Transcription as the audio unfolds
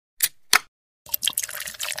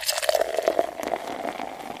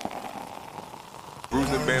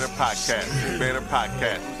Brews and Banner Podcast. Brews and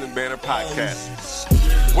Banner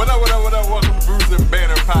Podcast. What up? Welcome to Brews and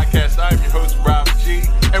Banner Podcast. I'm your host, Rob G.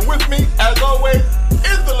 And with me, as always,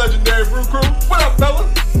 is the legendary Brew Crew. What up,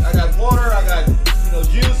 fellas? I got water, I got,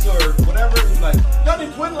 juice or whatever. It's like, y'all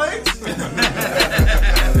need twin legs?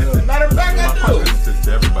 Matter of fact, I do. My question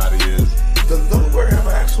to everybody is, does Delaware have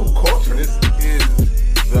an actual culture? This is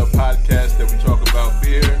the podcast that we talk about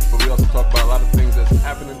beer, but we also talk about a lot of things that's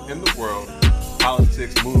happening in the world,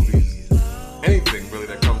 politics, movies, anything really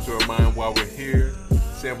that comes to our mind while we're here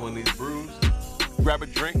sampling these brews. Grab a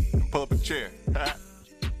drink and pull up a chair.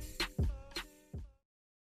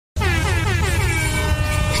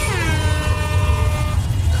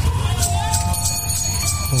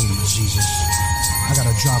 Holy Jesus. I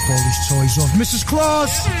gotta drop all these toys off. Mrs.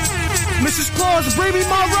 Claus, bring me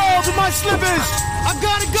my robes and my slippers. I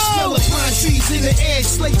gotta go. Smell of pine trees in the air,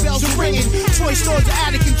 sleigh bells are ringing. Toy stores are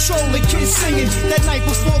out of control and kids singing. That night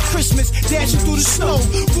before Christmas, dashing through the snow.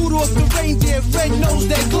 Rudolph the reindeer, red nose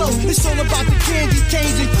that glow. It's all about the candy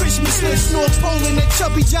canes and Christmas lists. North Pole and that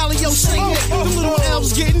chubby jolly old sing it. The little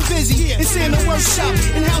elves getting busy in Santa workshop.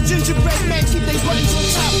 And how gingerbread men keep their buttons on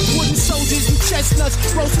top. Wooden soldiers and chestnuts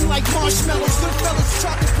roasting like marshmallows. Good fellas,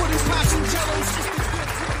 chocolate pudding, pops and jellos.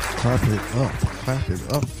 Clap it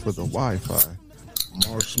up for the Wi-Fi.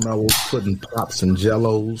 Marshmallows, pudding pops, and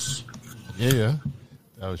jellos. Yeah,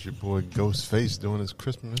 that was your boy Ghostface doing his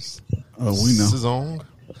Christmas. Oh, we know. Song.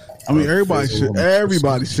 I mean, everybody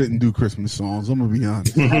shouldn't do Christmas songs. I'm gonna be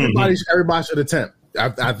honest. Everybody should attempt.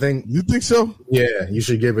 I think. You think so? Yeah, you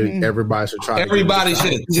should give it. Everybody should try. Everybody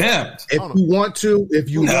should attempt. If you want to,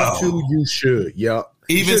 you should. Yep.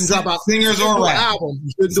 Even singers or rappers.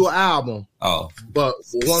 You should do an album. Oh, but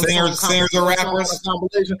one singers or rappers.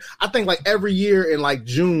 Compilation. I think like every year in like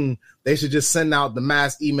June, they should just send out the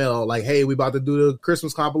mass email like, "Hey, we about to do the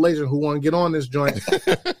Christmas compilation. Who want to get on this joint?"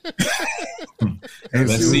 And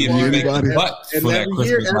let's see if you make the cut for that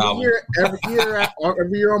Christmas album.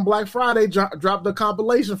 Every year on Black Friday, drop the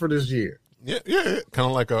compilation for this year. Yeah. Kind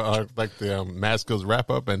of like the Mad Skills wrap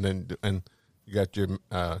up, and you got your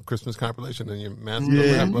Christmas compilation and your Mad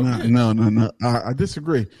Skills wrap up. No. I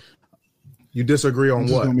disagree. You disagree on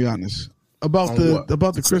what? I'm gonna be honest about the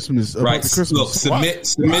Christmas. Right. The Christmas. Look,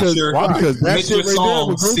 submit your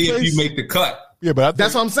song. See if you make the cut. Yeah, but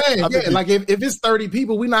that's what I'm saying. Like if it's 30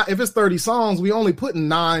 people, if it's 30 songs, we only putting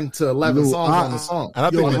 9 to 11 songs on the song. And I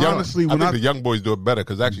think the young boys do it better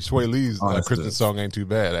because actually Sway Lee's Christmas song ain't too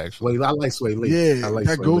bad. Actually, I like Sway Lee. Yeah,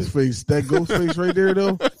 that Ghostface right there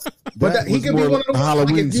though. But he could be one of the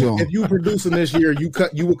Halloween song. If you producing this year, you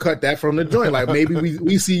would cut that from the joint. Like maybe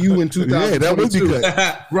we see you in 2022. Yeah, that would be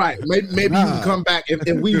cut. Right. Maybe you can come back if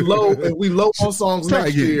we low on songs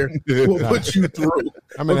next year. We'll put you through.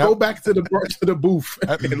 I mean, go back to the booth.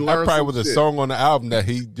 That probably was a song on the album that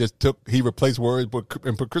he just he replaced words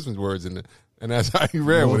and put Christmas words in it, and that's how he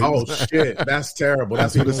ran with it. Oh shit, that's terrible.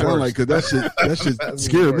 That's what it sounded like. Cause that shit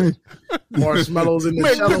scared me. Marshmallows in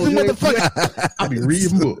the cello, motherfucker. I'll be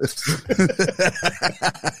reading books.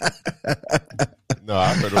 No,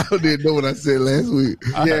 I didn't know what I said last week.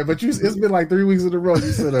 Yeah, but it's been like 3 weeks in a row.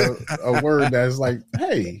 You said a word that's like,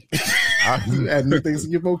 hey. You add new things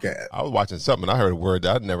in your vocab. I was watching something and I heard a word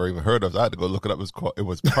that I'd never even heard of. So I had to go look it up. It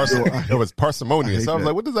was parsimonious. I was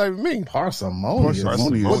like, what does that even mean? Parsimonious.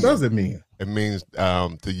 What does it mean? It means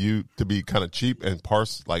to be kind of cheap and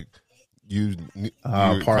parse parse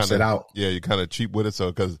it out. Yeah, you're kind of cheap with it.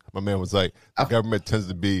 So because my man was like, the government tends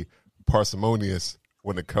to be parsimonious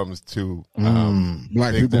when it comes to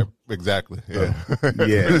black people. Exactly. Yeah.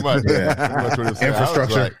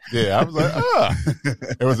 Infrastructure. I was like,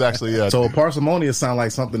 It was actually so parsimonious sound like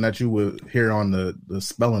something that you would hear on the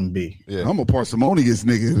spelling bee. Yeah. I'm a parsimonious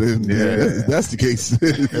nigga. Yeah, that's the case.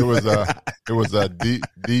 It was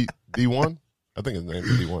D1. I think his name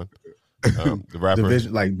is D1. The rapper,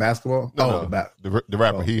 division, like basketball. The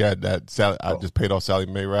rapper. He had that Sally. I just paid off Sally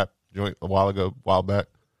Mae rap joint a while back.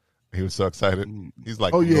 He was so excited. He's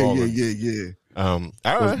like, oh yeah. All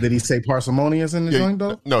right. Did he say parsimonious in the joint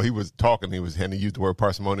though? No, he was talking. He used the word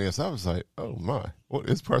parsimonious. I was like, oh my, what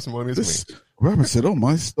is parsimonious mean? Robert said, "Oh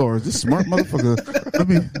my stars, this smart motherfucker."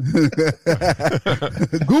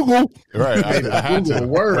 Google. Right, I had Google to.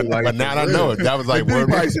 Word, but now I know it. That was like word.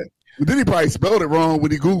 Then he probably spelled it wrong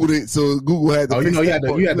when he Googled it, so Google had to. You had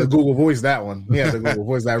to Google voice that one. He had to Google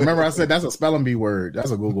voice that. Remember, I said that's a spelling bee word.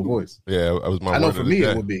 That's a Google voice. Yeah, it was my. I know for me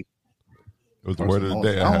it would be. It was the word of the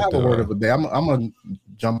day. I don't have a word of the day. I'm gonna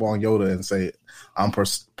jump on Yoda and say I'm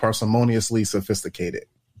parsimoniously sophisticated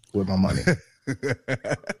with my money.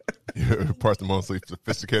 You're parsimoniously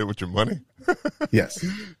sophisticated with your money? Yes.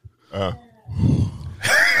 All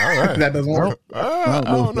right. That doesn't work. I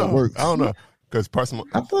don't know. Works. I don't know because parsimony,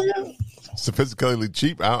 sophisticatedly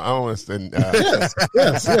cheap. I don't understand.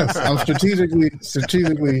 Yes. I'm strategically and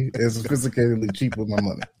sophisticatedly cheap with my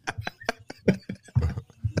money.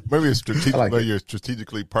 Maybe it's strategic. like it. You're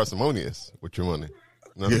strategically parsimonious with your money.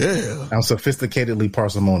 No? Yeah. I'm sophisticatedly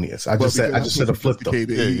parsimonious. I just should have flipped them.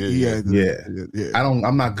 Yeah.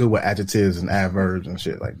 I'm not good with adjectives and adverbs and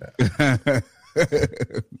shit like that.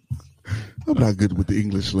 I'm not good with the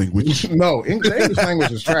English language. No, the English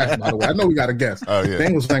language is trash, by the way. I know we got a guess. Oh, yeah. The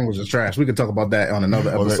English language is trash. We could talk about that on another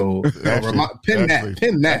episode. Pin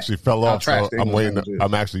that. Actually fell off, so I'm waiting.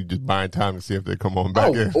 I'm actually just buying time to see if they come on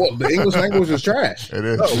back in. Well, the English language is trash. It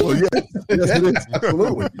is. Oh, well, yes, it is.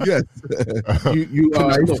 Absolutely. Yes.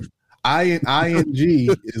 ING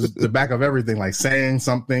is the back of everything, like saying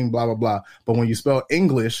something, blah, blah, blah. But when you spell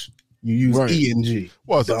English, you use ENG.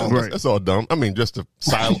 Well, that's all dumb. I mean, just the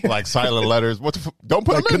silent letters. Don't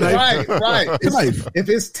put them in there. Right. If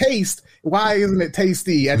it's taste, why isn't it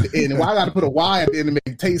tasty at the end? Why I got to put a Y at the end to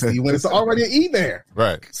make tasty when it's already an E there?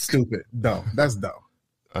 Right. Stupid. Dumb. That's dumb.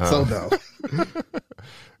 So dumb.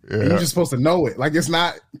 Yeah. You're just supposed to know it. Like, it's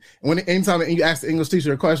not, anytime you ask the English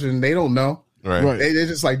teacher a question, they don't know. Right. They're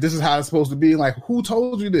just like, this is how it's supposed to be. Like, who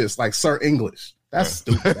told you this? Like, Sir English. That's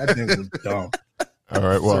stupid. That thing was dumb. All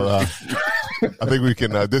right. Well, I think we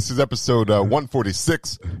can. This is episode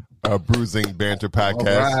 146, Bruising Banter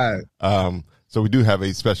Podcast. All right. So we do have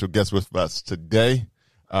a special guest with us today,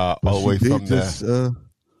 all the way from the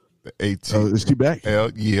AT. Is she back?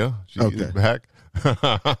 Yeah, she is back.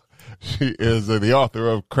 She is the author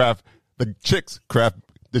of The Chick's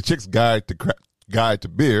Guide to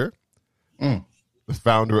Beer, the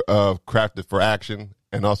founder of Crafted for Action,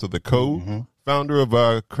 and also the co-founder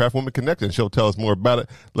of Craft Women Connect, and she'll tell us more about it.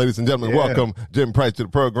 Ladies and gentlemen, welcome Jen Price to the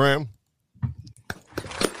program.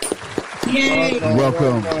 Yay!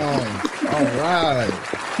 Welcome. All right.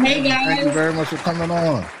 Hey guys. Thank you very much for coming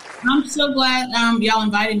on. I'm so glad y'all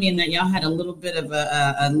invited me and that y'all had a little bit of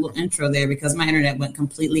a little intro there because my internet went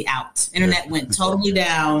completely out. Internet went totally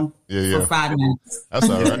down for 5 minutes. That's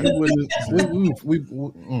all right.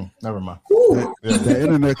 Never mind. The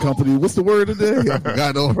internet company. What's the word today? I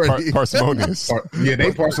forgot already. Parsimonious.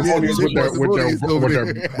 They parsimonious with their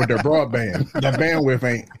broadband. That bandwidth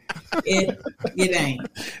ain't. It ain't.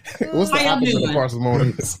 What's the opposite of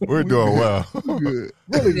parsimonious? We're doing well.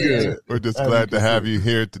 Really good. We're just glad to have you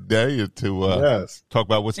here today to talk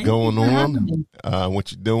about what's going on,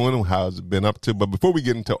 what you're doing, how's it been up to. But before we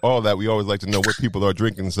get into all that, we always like to know what people are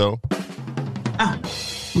drinking. So,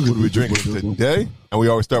 what are we drinking today? And we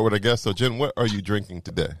always start with our guests. So, Jen, what are you drinking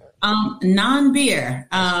today? Non-beer.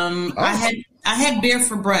 I had beer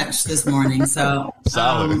for brunch this morning. So,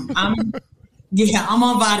 solid. I'm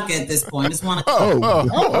on vodka at this point. Just want to.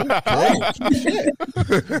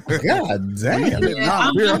 God damn!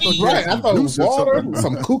 I thought it was water,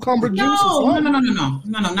 some cucumber juice. No,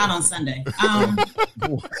 not on Sunday.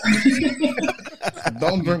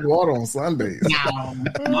 Don't drink water on Sundays.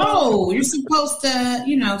 No, you're supposed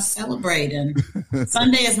to, celebrate. And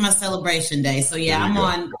Sunday is my celebration day. So I'm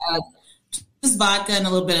on just vodka and a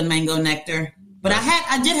little bit of mango nectar. But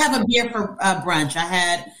I did have a beer for brunch. I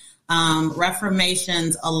had.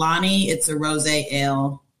 Reformation's Alani. It's a rosé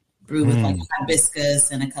ale brewed with like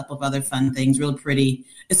hibiscus and a couple of other fun things. Real pretty.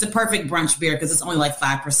 It's a perfect brunch beer because it's only like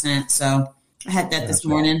 5%. So I had that this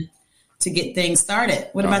morning to get things started.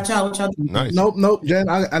 What about y'all? What y'all doing? Nice. Nope. Jen,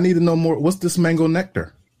 I need to know more. What's this mango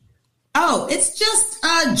nectar? Oh, it's just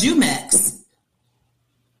Jumex.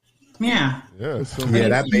 Yeah.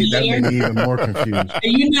 That made me even more confused. Are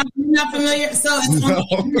you not familiar? So it's on the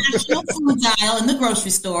international food aisle in the grocery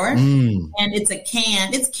store, and it's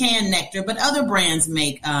canned nectar, but other brands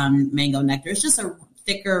make mango nectar. It's just a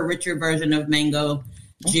thicker, richer version of mango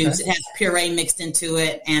juice. It has puree mixed into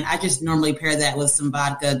it, and I just normally pair that with some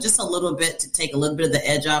vodka, just a little bit to take a little bit of the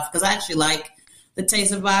edge off because I actually like the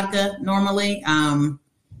taste of vodka normally.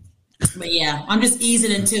 But I'm just easing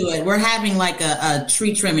into it. We're having like a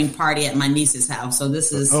tree trimming party at my niece's house. So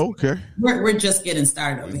this is we're just getting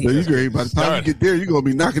started over here. You're great. By the time you get there, you're gonna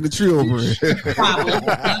be knocking the tree over. Probably.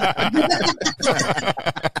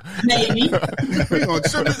 Maybe. We're gonna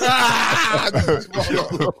trim it.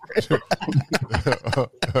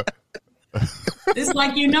 It's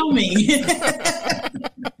like you know me.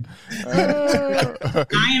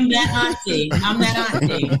 I am that auntie. I'm that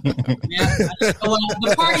auntie.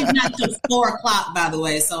 The party's not till 4:00, by the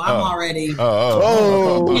way, so I'm already in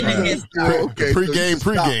the head start.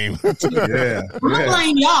 Pre-game. I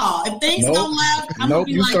blame y'all. If things go left, I'm gonna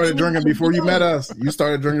be you started drinking before you met us. You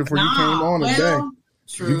started drinking before you came on today.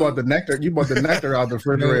 True. You bought the nectar. You bought the nectar out the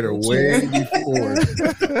refrigerator way before.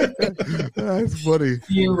 That's funny.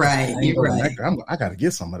 You're right. You're right. Nectar. I got to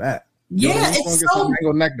get some of that. Yeah, it's it's get so. some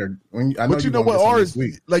mango nectar. But you know what? Ours,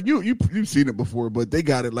 like you've seen it before, but they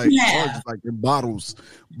got it like ours is like in bottles,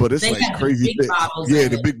 but it's They like have crazy the big thick. bottles Yeah,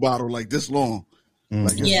 of the it. big bottle like this long.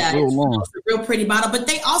 Like Yeah, real long. it's a real pretty bottle. But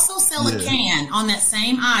they also sell a can on that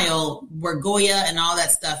same aisle where Goya and all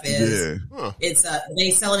that stuff is. Yeah. It's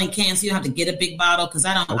they sell it in cans, so you don't have to get a big bottle because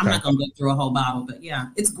I'm not going to go through a whole bottle. But yeah,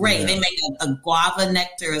 it's great. Yeah. They make a guava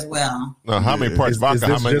nectar as well. How many parts vodka?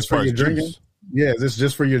 How many just for parts your drinking? juice? Yeah, is this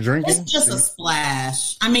just for your drinking? It's just a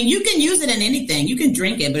splash. I mean, you can use it in anything. You can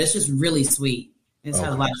drink it, but it's just really sweet. It's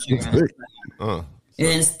has a lot of sugar in it. It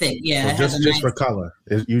is thick, yeah. So just for color.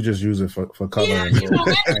 You just use it for color. Yeah, you can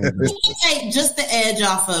take just the edge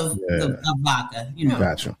off of the vodka. You know.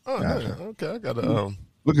 Gotcha. Okay, I gotta.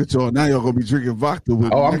 Look at y'all now. Y'all gonna be drinking vodka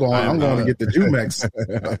with. I'm going to get the Jumex.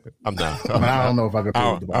 I'm down. I don't know if I can.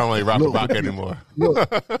 I don't really rock the vodka anymore. Look,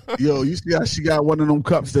 yo, you see how she got one of them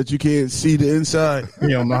cups that you can't see the inside? You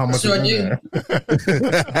don't know how much. Sure is do. in there.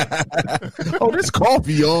 Oh, this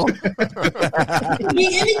coffee, y'all. It could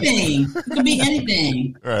be anything. It could be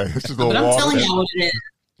anything. Right, it's just a little But I'm water. telling y'all what it is.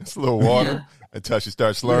 It's a little water until she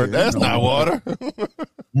starts slurring. That's not water.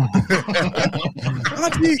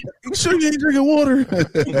 Auntie, you sure you ain't drinking water?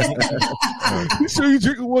 You sure you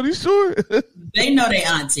drinking water? You sure? They know they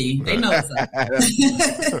auntie. They know what's up.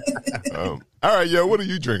 All right, yo, what are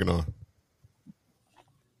you drinking on?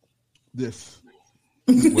 This.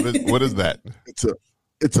 What is that?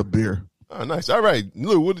 It's a beer. Oh, nice. All right,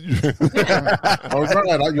 Lou, what did you drink? All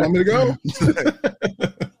right, you want me to go?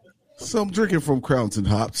 So I'm drinking from Crowns and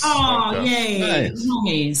Hops. Oh, Okay. yay. Nice.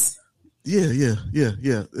 Homies.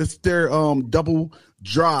 Yeah. It's their double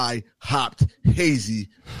dry hopped hazy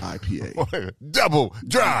IPA. Double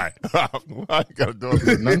dry. Why you gotta do it?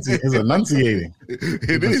 It's enunciating. It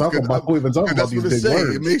We've been is. talking about That's these what it big said.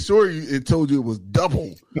 words. It made sure it told you it was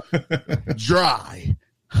double dry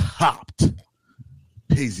hopped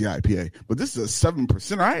hazy IPA. But this is a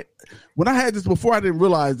 7%. Right? When I had this before, I didn't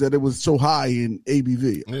realize that it was so high in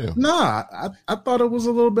ABV. Yeah. Nah, I thought it was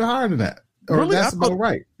a little bit higher than that. Or Really? that's about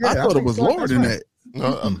right. Yeah, I thought it think was so. lower That's than right.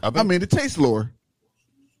 that. No, I mean, it tastes lower.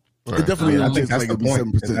 Right. It definitely I think tastes that's like the it'd be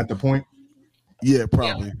point. Is 7%. that the point? Yeah,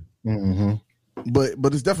 probably. Mm-hmm.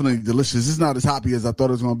 But it's definitely delicious. It's not as hoppy as I thought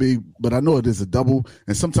it was going to be, but I know it is a double.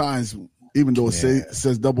 And sometimes, even though it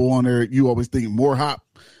says double on there, you always think more hop.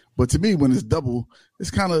 But to me, when it's double,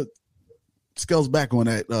 it's kind of scales back on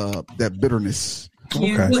that bitterness.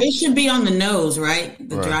 Yeah, Okay. well, it should be on the nose, right?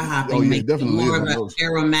 The dry hopping Oh, yeah, makes it definitely more is of on the an nose.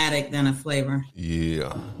 aromatic than a flavor.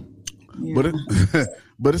 Yeah. Yeah.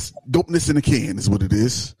 But it's dopeness in a can is what it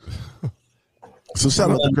is. So shout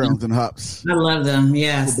out to Crowns and Hops. I love them. For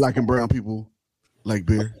Yes. black and brown people like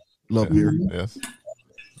beer, love beer. Yes.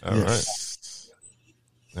 All Yes.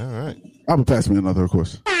 right. All right. I would pass me another, of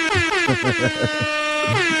course.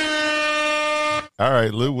 All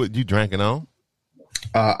right, Lou, what you drinking on?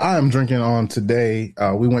 I am drinking on today.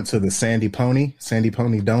 We went to the Sandy Pony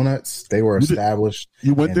Donuts. They were established.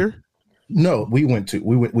 You went there? No, we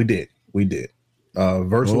did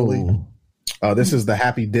virtually. Oh. This is the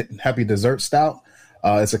Happy Dessert Stout.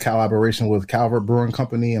 It's a collaboration with Calvert Brewing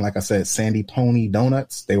Company, and like I said, Sandy Pony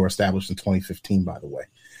Donuts. They were established in 2015, by the way.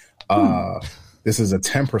 This is a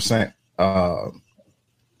 10%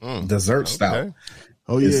 dessert stout.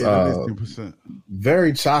 Oh yeah, It's, that is 10%.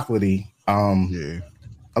 Very chocolatey. Yeah.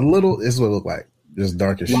 A little is what it looked like, just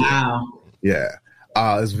dark as shit. Wow. Yeah,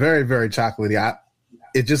 it's very, very chocolatey.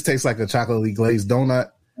 It just tastes like a chocolatey glazed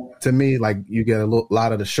donut to me. Like you get a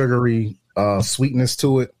lot of the sugary sweetness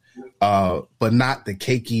to it, but not the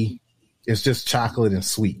cakey. It's just chocolate and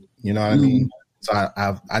sweet. You know what I mean? So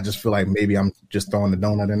I just feel like maybe I'm just throwing the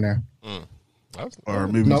donut in there. Or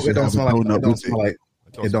maybe No, you should it don't have a smell like. donut It don't with smell it. like.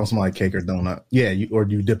 It don't smell like cake or donut. Yeah, you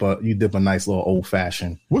dip a nice little old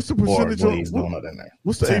fashioned What's the or percentage glazed of donut in there.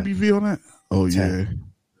 what's the 10. ABV on that? Oh 10. yeah.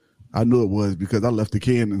 I knew it was because I left the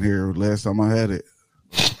can in here last time I had it.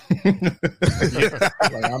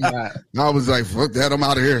 Like, I'm not. I was like, fuck that, I'm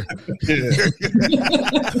out of here.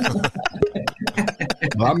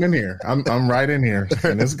 Well, I'm in here. I'm right in here,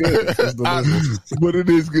 and it's good. It's delicious. But it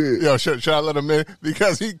is good. Yo, should I let him in?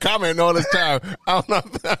 Because he commenting all this time. I don't know.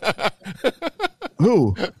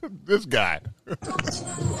 Who? This guy.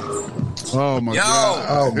 Oh my god.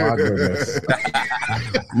 Oh my goodness.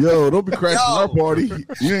 Yo, don't be crashing our party.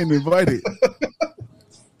 You ain't invited.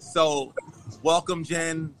 So, welcome,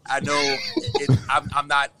 Jen. I know I'm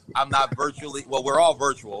not virtually. Well, we're all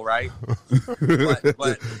virtual, right?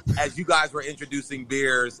 But as you guys were introducing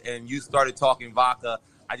beers and you started talking vodka,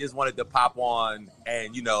 I just wanted to pop on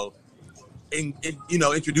and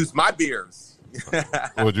introduce my beers.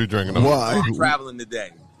 What you drinking? Why? I'm traveling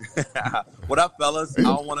today. What up, fellas? I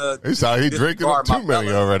don't want to. He's out here drinking too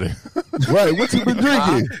many already. Right, what you been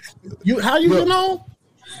drinking? How you been on?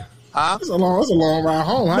 Huh? It's a long ride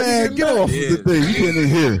home. Man, get off the thing. You getting in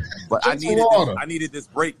here. But I needed this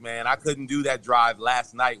break, man. I couldn't do that drive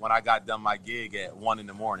last night when I got done my gig at 1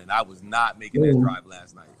 a.m. I was not making that drive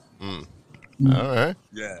last night. All right.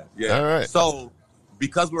 Yeah. All right. So,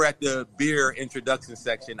 because we're at the beer introduction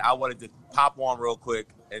section, I wanted to pop on real quick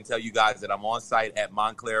and tell you guys that I'm on site at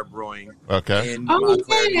Montclair Brewing in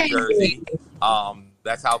Montclair, New Jersey.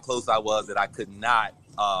 That's how close I was that I could not,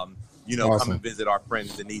 come and visit our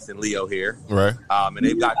friends Denise and Leo here. Right. And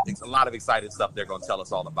they've got a lot of exciting stuff they're going to tell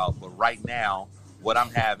us all about. But right now, what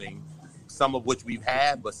I'm having, some of which we've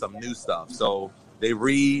had, but some new stuff. So they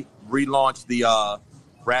relaunched the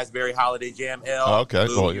Raspberry Holiday Jam Ale. Oh, okay,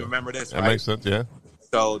 cool. You remember this, That right? makes sense, yeah.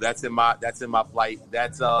 So that's in my flight.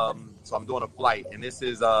 That's so I'm doing a flight, and this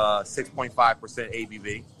is 6.5%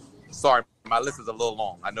 ABV. Sorry, my list is a little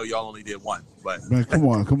long. I know y'all only did one, but Man, come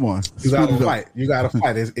on. You got to fight. You got to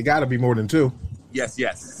fight. It got to be more than two. yes.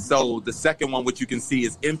 So the second one, which you can see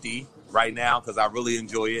is empty right now because I really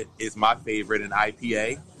enjoy it, is my favorite, an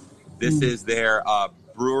IPA. This is their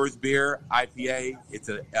Brewer's Beer IPA. It's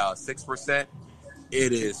a 6%.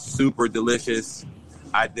 It is super delicious.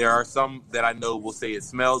 There are some that I know will say it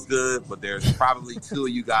smells good, but there's probably two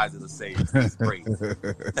of you guys that'll say it tastes great.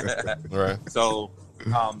 Right. So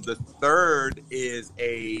the third is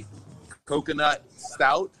a coconut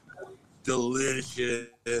stout. Delicious.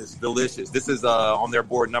 This is on their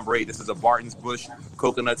board number 8. This is a Barton's Bush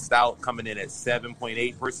coconut stout coming in at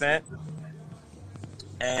 7.8%.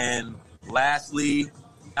 And lastly,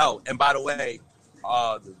 and by the way,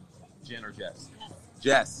 Jen or Jess?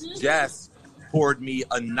 Jess poured me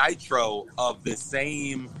a nitro of the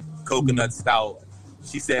same coconut stout.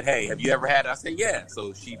 She said, "Hey, have you ever had it?" I said, "Yeah."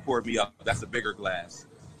 So she poured me up. That's a bigger glass.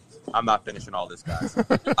 I'm not finishing all this, guys.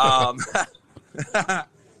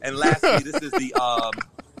 And lastly, this is the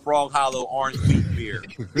Frog Hollow Orange Wheat Beer.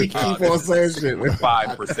 He keep on saying shit.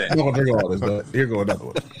 5%. I'm gonna drink all this, but here go another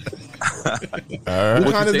one. All right.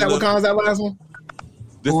 What kind is that? What kind is that last one?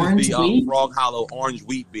 This Orange is the wheat? Frog Hollow Orange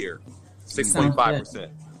Wheat Beer. 6.5%.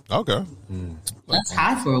 Okay. That's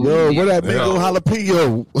high for a Yo, week. what that mango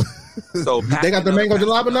jalapeno? So They got the mango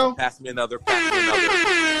jalapeno? Pass me another. I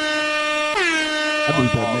need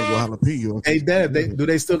that mango jalapeno. Hey, Dad, do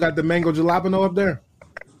they still got the mango jalapeno up there?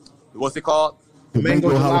 What's it called? The mango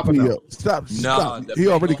jalapeno. Stop. The He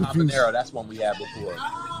already mango confused. habanero, that's one we had before.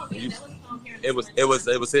 It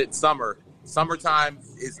was hit summer. Summertime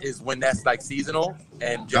is when that's like seasonal.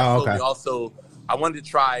 And just also, I wanted to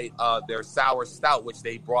try their sour stout, which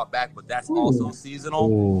they brought back, but that's also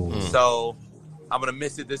seasonal. Ooh. So I'm gonna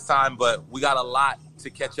miss it this time. But we got a lot to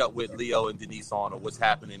catch up with Leo and Denise on what's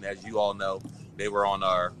happening. As you all know, they were on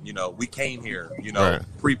our, we came here, Right.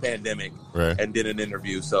 pre-pandemic, Right. and did an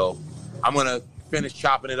interview. So I'm gonna finish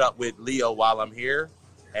chopping it up with Leo while I'm here,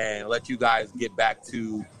 and let you guys get back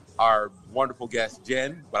to our wonderful guest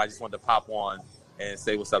Jen. But I just wanted to pop on and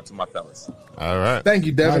say what's up to my fellas. All right. Thank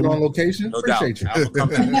you, Devin, on location. No Appreciate doubt. you. I'm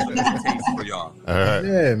gonna come back with some taste for y'all. All right.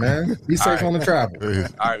 Yeah, man. Be safe on the travel.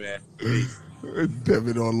 All right, man. Peace.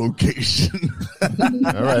 Devin on location. All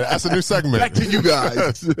right. That's a new segment. Back to you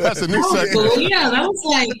guys. That's a new Oh, segment. yeah, that was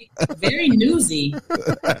like very newsy.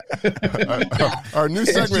 Our new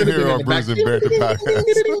segment here on Brews and Banter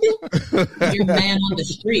Podcast. Your man on the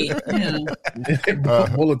street. Yeah.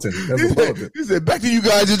 Bulletin. That's a bulletin. He said, "Back to you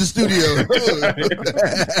guys in the studio."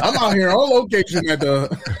 I'm out here on location at the.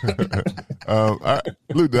 All right.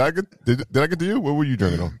 Lou, did I get to you? What were you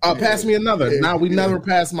drinking on? Pass me another. Now we never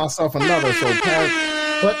passed myself another, so pass.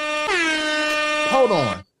 But hold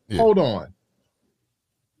on, hold on.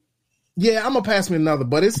 Yeah, I'm gonna pass me another,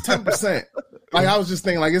 but it's 10%. Like I was just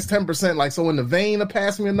thinking, like it's 10%. Like so, in the vein of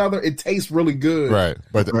pass me another, it tastes really good, Right,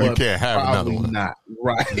 but you can't have another one. Not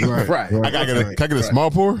right. I can I get a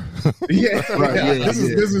small pour? Yeah, Right, yeah, this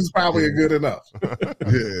is probably a good enough.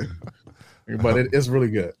 Yeah, but it's really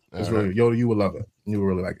good. It's really Yoda. You would love it. You would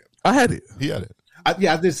really like it. I had it. He had it. I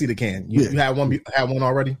did see the can. You had one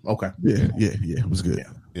already? Okay. Yeah. It was good.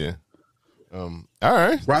 Yeah. All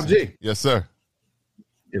right. Rob G. Yes, sir.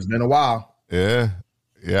 It's been a while. Yeah.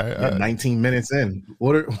 19 minutes in.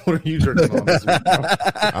 What are you drinking on this week, bro?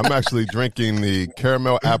 I'm actually drinking the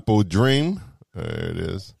Caramel Apple Dream. There it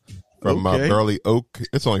is. From Burley Oak.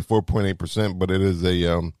 It's only 4.8%, but it is a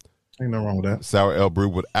ain't nothing wrong with that. sour ale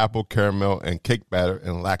brewed with apple, caramel, and cake batter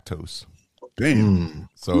and lactose. Damn.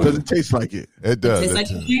 So does it taste like it? It does. It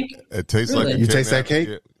tastes like a cake? It tastes Really? like a You cake. taste that cake?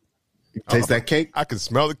 Yeah. You taste that cake? I can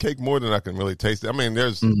smell the cake more than I can really taste it. I mean,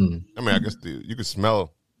 there's. I mean, I guess you can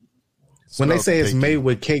smell. When they say it's cake. made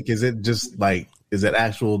with cake, is it just like, is it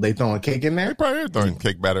actual, they throwing cake in They there? probably are throwing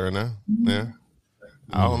cake batter in there. Yeah.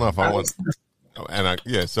 I don't know if I want. And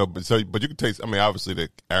but you can taste. I mean, obviously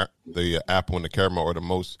the apple and the caramel are the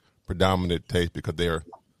most predominant taste because they are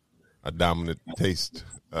a dominant taste.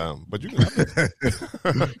 But you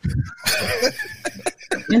can.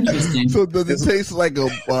 Interesting. So does it taste like a?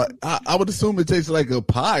 I would assume it tastes like a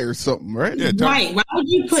pie or something, right? Yeah, Right. Why would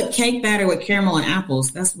you put cake batter with caramel and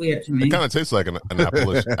apples? That's weird to me. It kind of tastes like an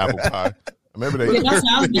apple pie. Maybe they. Yeah, that's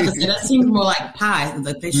what I was going to say. That seems more like pie.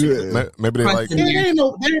 Like they should. Maybe they like. There ain't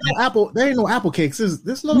no apple cakes.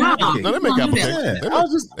 There's no apple cakes. No, they make apple cakes. Yeah.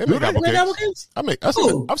 They make apple apple cakes. cakes?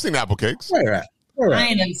 I've seen apple cakes. Where at? I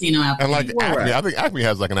ain't never seen no apple And like cake. Acme, I think Acme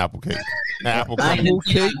has like an apple cake. An apple I ain't crumble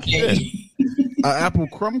never seen cake. apple cake. An apple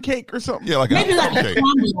crumb cake or something. Yeah, like an Maybe apple like crumb a cake.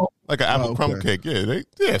 crumble. Like an apple crumb cake.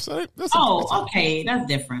 Yeah, so that's Okay, that's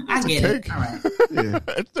different. I it's a get cake. it. All right. Yeah.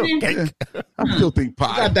 It's still cake. I still think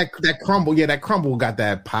pie. Got that crumble. Yeah, that crumble got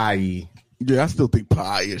that pie. Yeah, I still think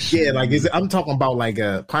pie is shit. Yeah, like I'm talking about like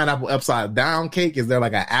a pineapple upside down cake. Is there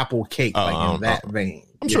like an apple cake like in that vein?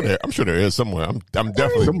 I'm sure there is somewhere. I'm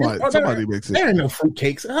definitely somebody makes it. There ain't no fruit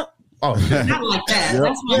cakes. Oh, Not like that. Yep.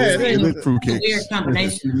 That's what Yeah, I'm saying. it is fruit It's a cakes. weird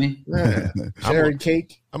combination to me. yeah. Cherry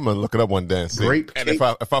cake. I'm gonna look it up one day and see. Grape and cake.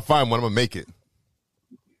 if I find one, I'm gonna make it.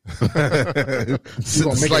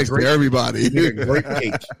 Slice for everybody. Make a grape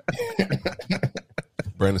cake.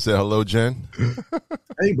 Brandon said hello, Jen.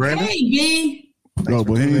 Hey, Brandon. Hey, B. No,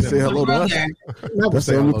 but he didn't say hello to us. That's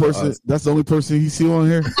the only person. That's the only person he see on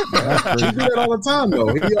here. He do that all the time,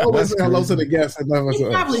 though. He always say hello to the guests and never He to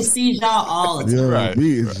us. probably sees y'all all the time. Yeah, Right.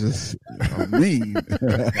 me is just mean.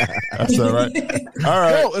 That's all right. All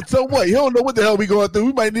right. Yo, so what? You don't know what the hell we going through.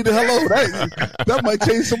 We might need a hello. That might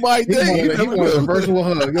change somebody's He day. wanted a virtual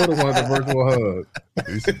hug. You're the one with the virtual hug.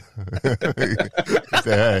 He said,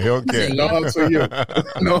 hey, he don't care. No hugs for you.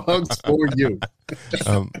 No hugs for you.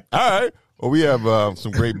 All right. Well, we have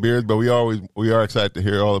some great beers, but we are excited to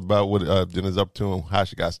hear all about what Jen is up to and how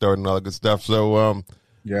she got started and all that good stuff. So,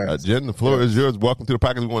 Jen, the floor is yours. Welcome to the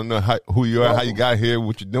podcast. We want to know who you are, how you got here,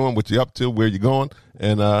 what you're doing, what you're up to, where you're going,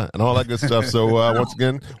 and all that good stuff. So, once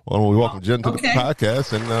again, we welcome Jen to the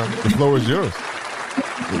podcast, and the floor is yours.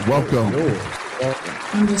 Welcome.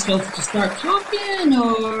 I'm just supposed to start talking,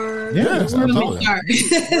 or Yeah, where do we absolutely. start?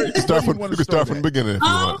 You can start from the beginning if you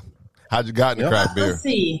want. How'd you got into craft beer? Let's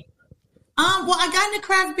see. Well, I got into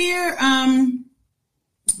craft beer,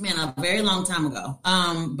 a very long time ago.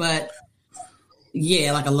 But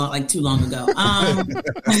yeah, like too long ago.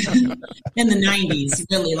 In the 90s,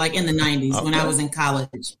 really, like in the 90s when I was in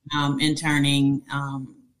college, interning,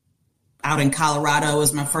 out in Colorado. It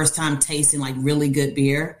was my first time tasting like really good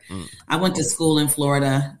beer. I went to school in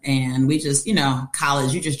Florida, and we just,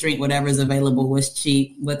 college, you just drink whatever's available, what's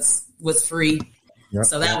cheap, what's free. Yep.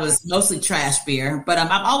 So that was mostly trash beer, but I've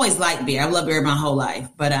always liked beer. I've loved beer my whole life.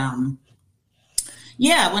 But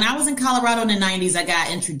when I was in Colorado in the 90s, I got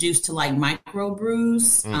introduced to like micro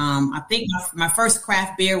brews. I think my first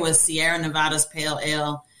craft beer was Sierra Nevada's Pale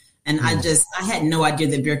Ale. And I had no idea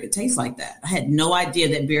that beer could taste like that. I had no idea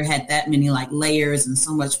that beer had that many like layers and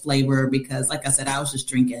so much flavor because, like I said, I was just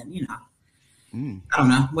drinking, I don't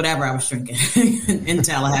know, whatever I was drinking in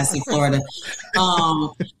Tallahassee, Florida.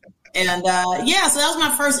 So that was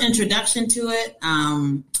my first introduction to it.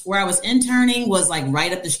 Where I was interning was like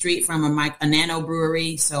right up the street from a nano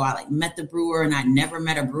brewery. So I like met the brewer, and I'd never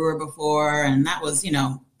met a brewer before. And that was,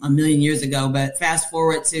 a million years ago. But fast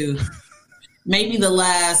forward to maybe the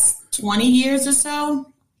last 20 years or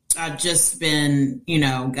so, I've just been,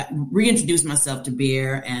 reintroduced myself to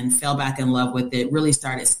beer and fell back in love with it. Really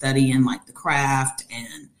started studying like the craft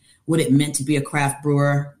and what it meant to be a craft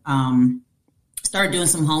brewer. Started doing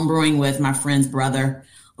some home brewing with my friend's brother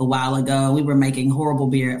a while ago. We were making horrible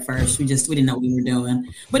beer at first. We didn't know what we were doing,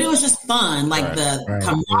 but it was just fun. Like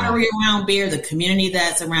camaraderie around beer, the community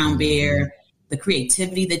that's around beer, the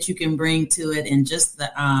creativity that you can bring to it, and just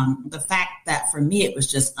the fact that for me it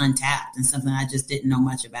was just untapped and something I just didn't know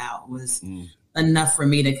much about was enough for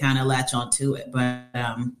me to kind of latch onto it. But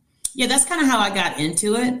that's kind of how I got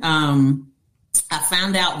into it. I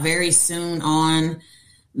found out very soon on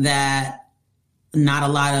that not a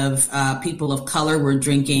lot of people of color were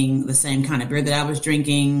drinking the same kind of beer that I was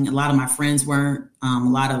drinking. A lot of my friends weren't. A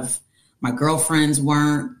lot of my girlfriends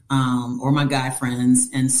weren't, or my guy friends.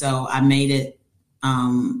 And so I made it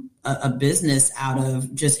a business out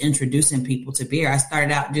of just introducing people to beer. I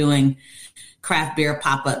started out doing craft beer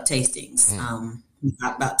pop-up tastings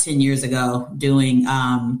about 10 years ago, doing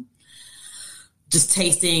just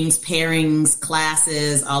tastings, pairings,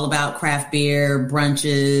 classes, all about craft beer,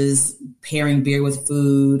 brunches, pairing beer with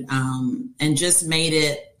food, and just made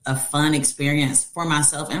it a fun experience for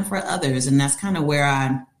myself and for others. And that's kind of where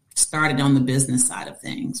I started on the business side of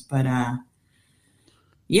things. But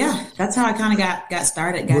yeah, that's how I kind of got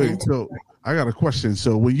started. So I got a question.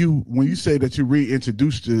 So when you say that you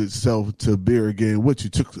reintroduced yourself to beer again, what, you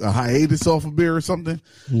took a hiatus off of beer or something?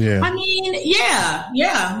 Yeah. I mean,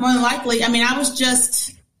 yeah, more than likely. I mean, I was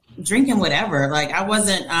just drinking whatever. Like I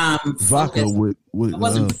wasn't vodka focused. I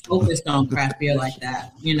wasn't focused on craft beer like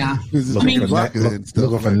that, you know. Looking for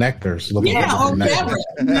nectars. Or whatever.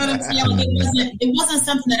 You know what I'm saying? It wasn't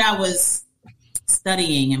something that I was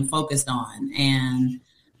studying and focused on. And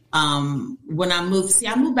when I moved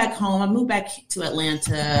back home. I moved back to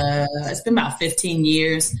Atlanta. It's been about 15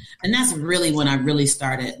 years. And that's really when I really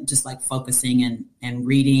started just like focusing and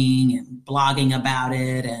reading and blogging about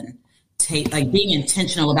it and being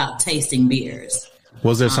intentional about tasting beers.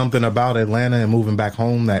 Was there something about Atlanta and moving back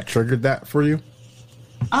home that triggered that for you?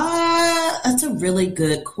 That's a really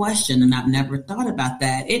good question. And I've never thought about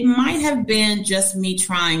that. It might have been just me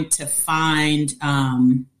trying to find,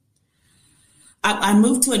 I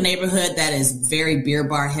moved to a neighborhood that is very beer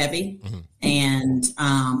bar heavy, and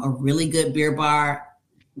a really good beer bar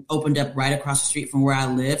opened up right across the street from where I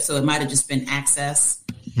live. So it might have just been access.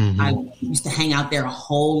 I used to hang out there a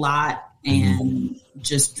whole lot and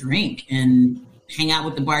just drink and hang out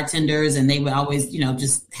with the bartenders, and they would always,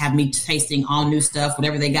 just have me tasting all new stuff,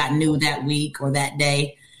 whatever they got new that week or that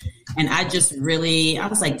day. And I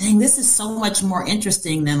was like, dang, this is so much more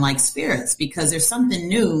interesting than like spirits, because there's something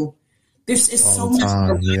new. It's so much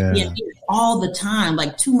variety all the time,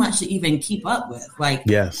 like too much to even keep up with. Like,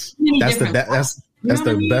 yes, that's the best.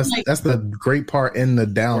 Like, that's the great part. In the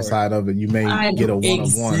downside of it, you may get a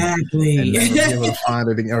one-on-one and never be able to find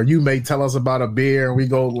it, or you may tell us about a beer and we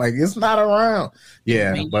go like, it's not around.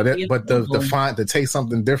 Yeah, but to taste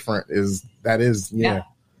something different is. Yeah.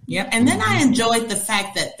 And then I enjoyed the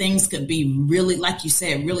fact that things could be really, like you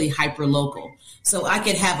said, really hyper local. So I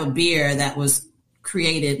could have a beer that was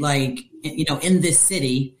created like, in this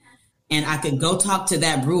city, and I could go talk to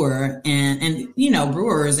that brewer, and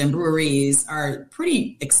brewers and breweries are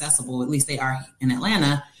pretty accessible. At least they are in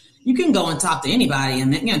Atlanta. You can go and talk to anybody,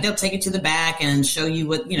 and they'll take it to the back and show you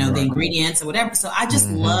what, the ingredients or whatever. So I just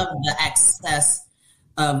love the access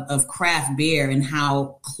of craft beer and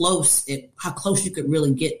how close you could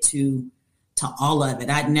really get to all of it.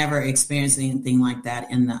 I'd never experienced anything like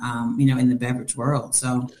that in the, in the beverage world.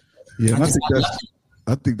 So yeah,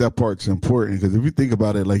 I think that part's important, because if you think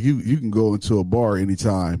about it, like you can go into a bar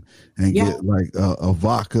anytime and get like a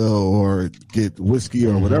vodka or get whiskey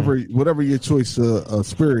or whatever your choice of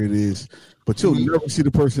spirit is, but you'll never see the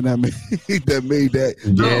person that made that.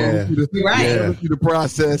 Never see the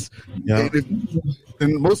process. Yeah.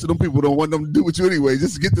 And most of them people don't want them to do with you anyway.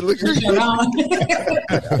 Just get the liquor.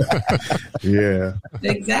 Yeah,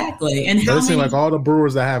 exactly. And it seems like all the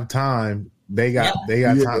brewers that have time. They got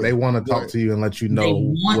time. They want to talk to you and let you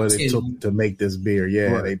know what it took to make this beer.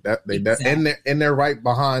 Yeah, exactly. And they're right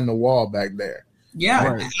behind the wall back there.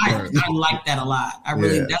 Yeah, I like that a lot. I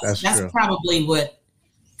really that's probably what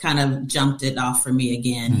kind of jumped it off for me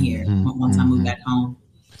again here once I moved back home.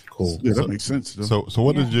 Cool. Yeah, that makes sense. So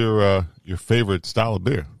what is your favorite style of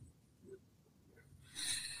beer?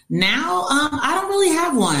 Now, I don't really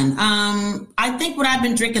have one. I think what I've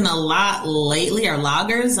been drinking a lot lately are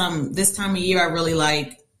lagers. This time of year, I really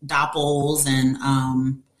like Doppels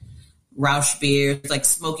and Rausch beers, like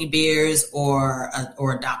smoky beers, or a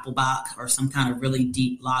Doppelbock or some kind of really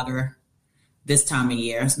deep lager. This time of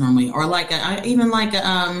year, it's normally, or like any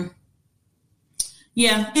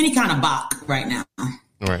kind of Bock right now. All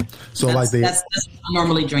right. So that's what I'm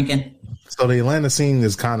normally drinking. So the Atlanta scene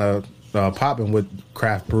is kind of popping with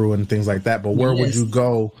craft brew and things like that, but where would you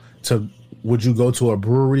go to? Would you go to a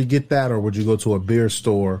brewery to get that, or would you go to a beer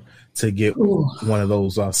store to get one of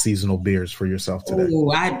those seasonal beers for yourself today?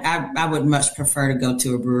 I would much prefer to go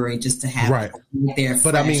to a brewery just to have it there.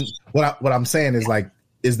 But I mean, what I'm saying is, like,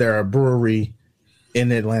 is there a brewery in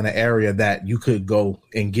the Atlanta area that you could go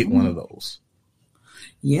and get one of those?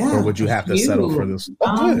 Yeah. Or would you have to settle for this?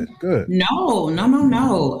 Oh, good. No.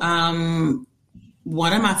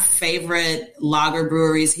 One of my favorite lager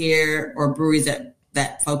breweries here, or breweries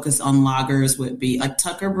that focus on lagers, would be like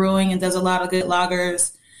Tucker Brewing, and does a lot of good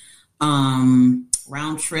lagers.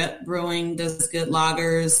 Round Trip Brewing does good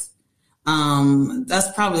lagers.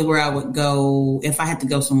 That's probably where I would go if I had to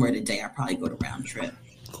go somewhere today. I'd probably go to Round Trip.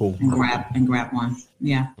 Cool. And grab one.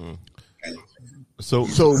 Yeah. So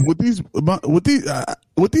with these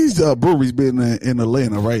breweries being in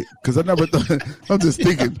Atlanta, right? Because I never thought. I'm just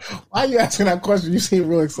thinking. Why are you asking that question? You seem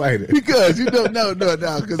real excited. Because no.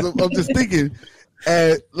 Because I'm just thinking,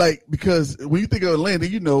 because when you think of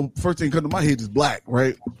Atlanta, first thing come to my head is black,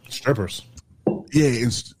 right? Strippers. Yeah,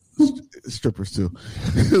 and strippers too.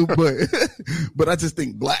 but I just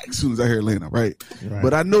think black as soon as I hear Atlanta, right?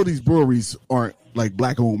 But I know these breweries aren't like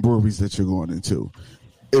black-owned breweries that you're going into.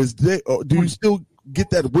 Do you still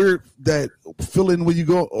get that feeling when you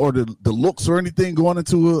go, or the looks or anything going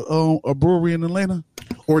into a brewery in Atlanta?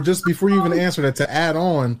 Or just before you even answer that, to add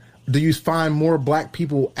on, do you find more black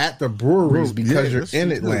people at the breweries because you're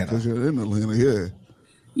in Atlanta? Because you're in Atlanta, yeah.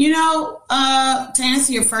 To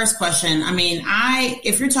answer your first question, I mean,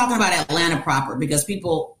 if you're talking about Atlanta proper, because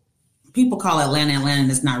people call Atlanta,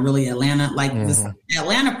 and it's not really Atlanta. Like this,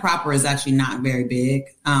 Atlanta proper is actually not very big.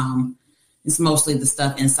 It's mostly the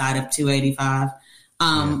stuff inside of 285.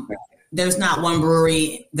 There's not one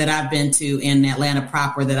brewery that I've been to in Atlanta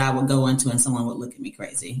proper that I would go into and someone would look at me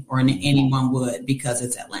crazy, or anyone would, because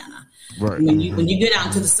it's Atlanta. Right. When you get out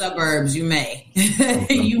into the suburbs, you may,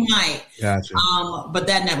 you might. Gotcha. But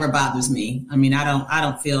that never bothers me. I mean, I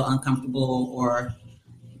don't feel uncomfortable, or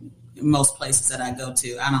most places that I go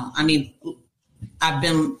to. I've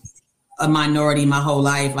been a minority my whole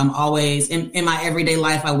life. I'm always in my everyday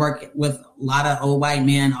life. I work with a lot of old white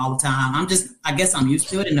men all the time. I guess I'm used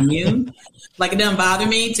to it and immune. Like, it doesn't bother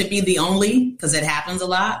me to be the only, because it happens a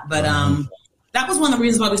lot. But that was one of the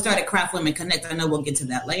reasons why we started Craft Women Connect. I know we'll get to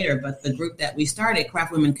that later, but the group that we started,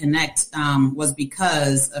 Craft Women Connect, was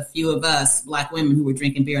because a few of us Black women who were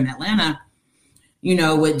drinking beer in Atlanta,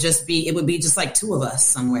 it would be just like two of us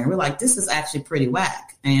somewhere. We're like, this is actually pretty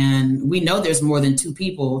whack. And we know there's more than two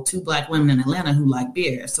Black women in Atlanta who like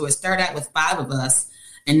beer. So it started out with 5 of us,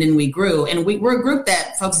 and then we grew. And we're a group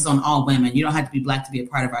that focuses on all women. You don't have to be Black to be a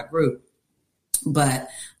part of our group. But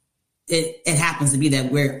it happens to be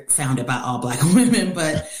that we're founded by all Black women.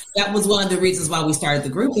 But that was one of the reasons why we started the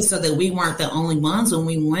group, is so that we weren't the only ones when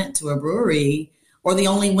we went to a brewery, or the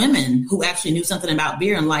only women who actually knew something about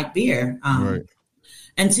beer and liked beer. Right.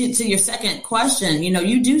 And to your second question,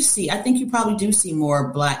 I think you probably do see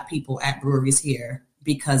more Black people at breweries here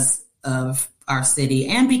because of our city,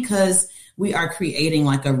 and because we are creating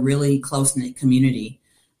like a really close-knit community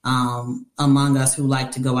among us who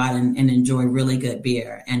like to go out and enjoy really good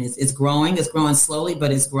beer. And it's growing slowly,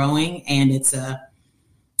 but it's growing. And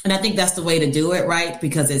and I think that's the way to do it, right?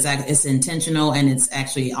 Because it's intentional and it's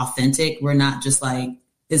actually authentic. We're not just like,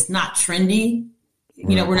 it's not trendy.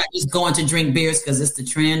 We're not just going to drink beers because it's the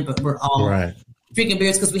trend, but we're all drinking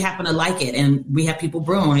beers because we happen to like it. And we have people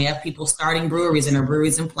brewing. We have people starting breweries, and our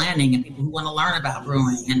breweries in planning, and people who want to learn about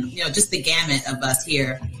brewing. And, just the gamut of us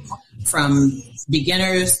here, from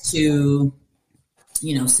beginners to,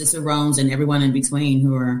 cicerones and everyone in between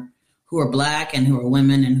who are Black and who are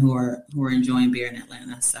women and who are enjoying beer in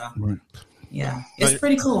Atlanta. So, yeah, it's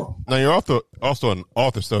pretty cool. Now, you're also an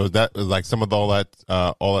author, so is that like some of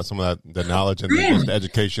the knowledge and the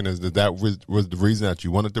education was the reason that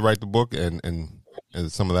you wanted to write the book, and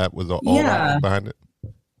some of that was all behind it?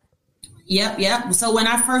 Yep. So when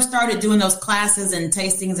I first started doing those classes and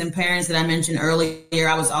tastings and pairings that I mentioned earlier,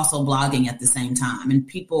 I was also blogging at the same time. And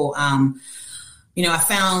people, I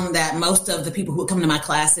found that most of the people who would come to my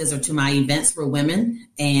classes or to my events were women,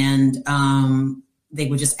 and they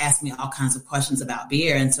would just ask me all kinds of questions about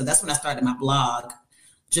beer. And so that's when I started my blog,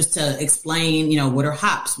 just to explain, what are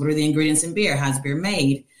hops? What are the ingredients in beer? How's beer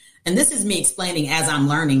made? And this is me explaining as I'm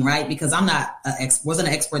learning, right? Because I'm not wasn't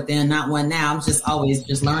an expert then, not one now. I'm just always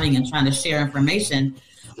just learning and trying to share information.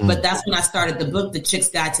 But that's when I started the book, The Chick's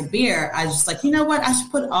Guide to Beer. I was just like, you know what? I should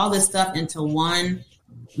put all this stuff into one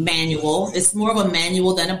manual. It's more of a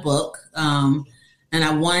manual than a book. And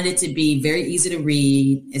I wanted it to be very easy to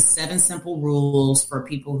read. It's 7 simple rules for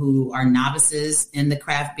people who are novices in the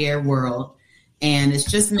craft beer world. And it's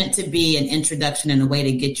just meant to be an introduction and a way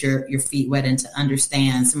to get your feet wet and to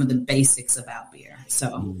understand some of the basics about beer.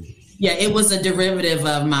 So, yeah, it was a derivative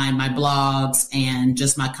of my blogs and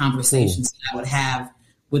just my conversations that I would have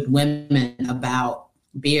with women about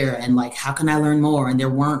beer and like, how can I learn more? And there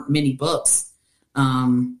weren't many books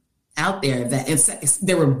out there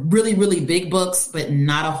there were really, really big books, but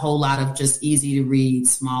not a whole lot of just easy to read,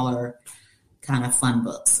 smaller kind of fun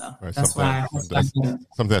books. So that's why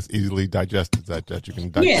something that's easily digested that you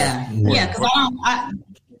can digest. Yeah. Because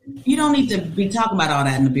you don't need to be talking about all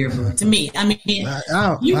that in the beer book. To me, I mean,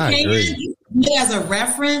 as a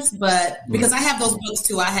reference, but because I have those books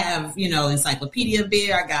too. I have, Encyclopedia of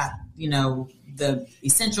Beer. I got, the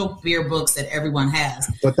essential beer books that everyone has.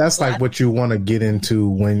 But that's like what you want to get into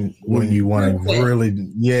when you want to really,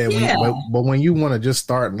 but when you want to just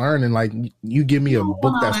start learning, like you give me a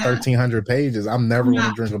book that's 1,300 pages, I'm never going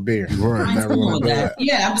to drink a beer. I'm never going to do that.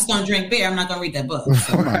 Yeah, I'm just going to drink beer. I'm not going to read that book.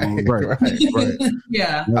 So. right.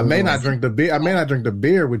 Yeah. I may not drink the beer. I may not drink the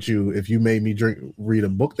beer with you if you made me read a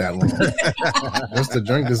book that long. Just to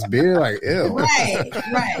drink this beer, like ew.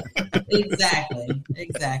 Right. Exactly.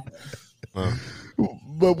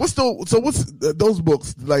 But what's those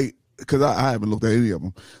books like? Because I haven't looked at any of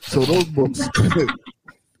them. So those books,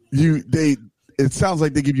 it sounds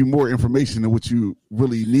like they give you more information than what you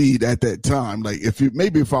really need at that time. Like if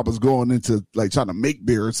I was going into like trying to make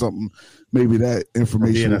beer or something, maybe that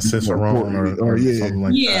information being a cicerone or something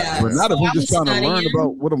like that. But not if I'm just trying to learn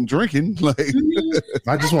about what I'm drinking. Like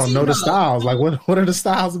I just want to know the styles. Like what are the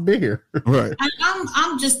styles of beer? Right.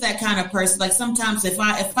 I'm just that kind of person. Like sometimes if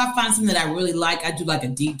I find something that I really like, I do like a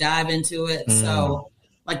deep dive into it. So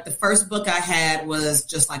like the first book I had was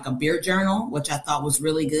just like a beer journal, which I thought was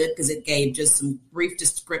really good because it gave just some brief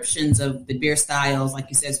descriptions of the beer styles. Like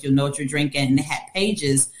you said, so you'll know what you're drinking, and it had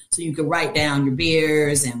pages so you could write down your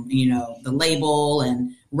beers and, the label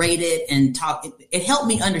and rate it and talk. It helped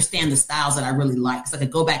me understand the styles that I really like. So I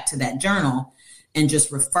could go back to that journal and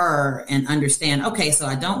just refer and understand, okay, so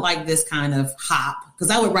I don't like this kind of hop,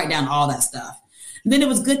 because I would write down all that stuff. And then it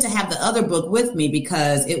was good to have the other book with me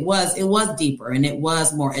because it was deeper and it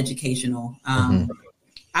was more educational.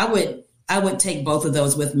 I would take both of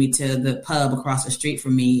those with me to the pub across the street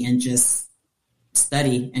from me and just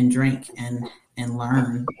study and drink and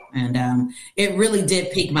learn. And it really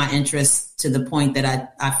did pique my interest to the point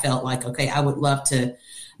that I felt like, okay, I would love to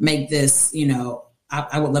make this,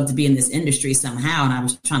 I would love to be in this industry somehow. And I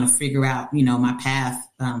was trying to figure out, my path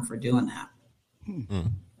for doing that.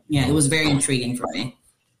 Yeah, it was very intriguing for me.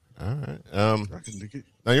 All right.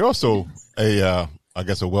 Now you're also a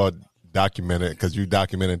well documented, because you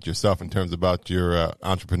documented yourself in terms about your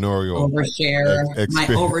entrepreneurial my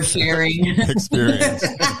oversharing experience.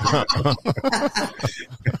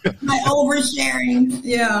 My oversharing,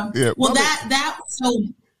 yeah. Well, so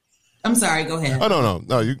I'm sorry. Go ahead. Oh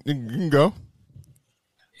no, you can go.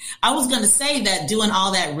 I was going to say that doing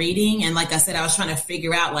all that reading, and like I said, I was trying to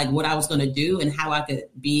figure out like what I was going to do and how I could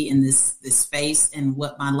be in this space and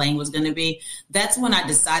what my lane was going to be. That's when I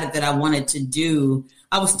decided that I wanted to do.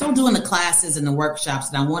 I was still doing the classes and the workshops,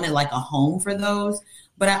 and I wanted like a home for those.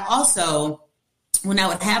 But I also, when I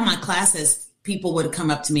would have my classes, people would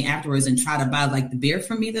come up to me afterwards and try to buy like the beer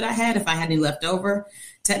from me that I had if I had any left over.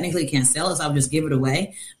 Technically can't sell it, so I'll just give it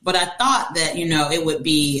away. But I thought that, it would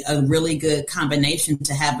be a really good combination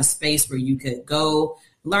to have a space where you could go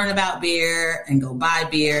learn about beer and go buy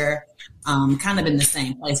beer, kind of in the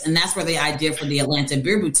same place. And that's where the idea for the Atlanta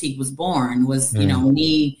Beer Boutique was born, was,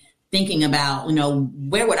 me thinking about,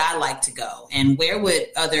 where would I like to go and where would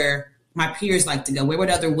my peers like to go? Where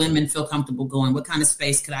would other women feel comfortable going? What kind of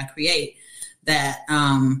space could I create that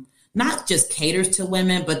not just caters to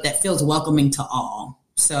women, but that feels welcoming to all?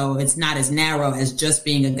 So it's not as narrow as just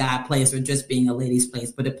being a guy place or just being a ladies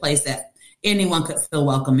place, but a place that anyone could feel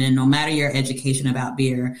welcome in, no matter your education about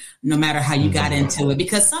beer, no matter how you got into it.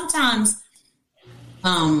 Because sometimes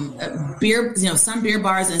beer, some beer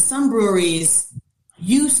bars and some breweries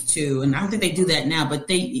used to, and I don't think they do that now, but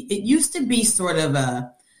it used to be sort of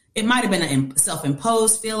it might have been a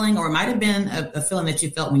self-imposed feeling, or it might have been a feeling that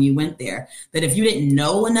you felt when you went there, that if you didn't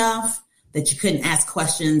know enough, that you couldn't ask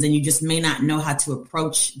questions and you just may not know how to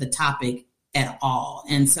approach the topic at all.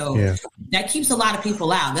 And so that keeps a lot of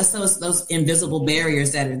people out. That's those invisible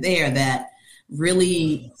barriers that are there that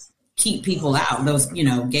really keep people out, those,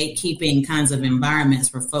 gatekeeping kinds of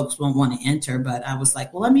environments where folks won't want to enter. But I was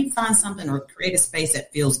like, well, let me find something or create a space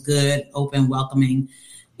that feels good, open, welcoming.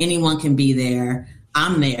 Anyone can be there.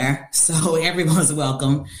 I'm there, so everyone's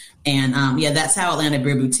welcome. And that's how Atlanta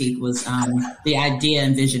Beer Boutique was. The idea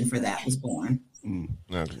and vision for that was born.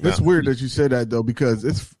 It's weird that you say that though, because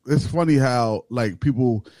it's funny how like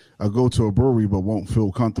people go to a brewery but won't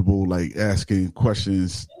feel comfortable like asking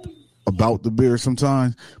questions about the beer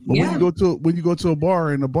sometimes. But when you go to a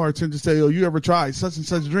bar and the bartender say, "Oh, you ever tried such and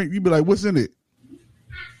such a drink?" You be like, "What's in it?"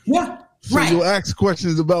 Yeah, so you'll ask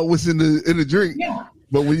questions about what's in the drink. Yeah.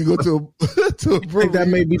 But when you go to a brewery, I think that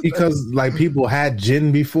may be because like people had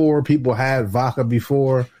gin before, people had vodka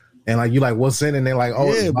before, and like you like what's in it? And they're like,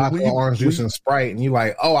 oh, it's vodka, orange juice, and Sprite, and you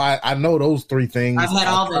like, oh, I know those three things. I've had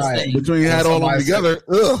all those things. But when you had all of them together,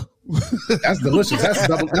 That's delicious.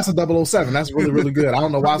 That's a 007. That's really, really good. I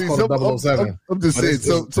don't know why it's called a 007. I'm just saying,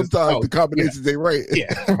 sometimes the combinations ain't right.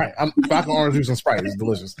 Yeah, right. Vodka, orange juice, and Sprite is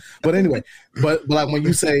delicious. But anyway, but like when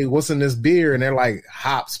you say what's in this beer, and they're like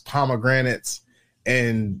hops, pomegranates,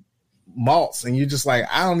 and malts, and you're just like,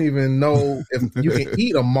 I don't even know if you can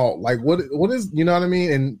eat a malt. Like what is, you know what I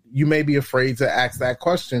mean? And you may be afraid to ask that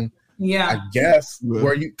question. Yeah, I guess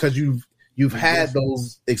where because you've had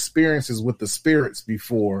those experiences with the spirits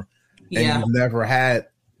before, and you've never had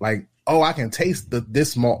like, oh, I can taste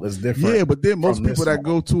this malt is different. Yeah, but then most people that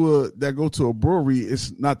go to a brewery,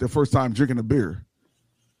 it's not their first time drinking a beer.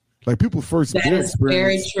 Like people first beer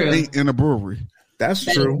experience ain't in a brewery. That's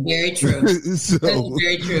true. Very true. That's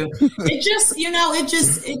very true. It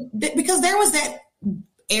just, because there was that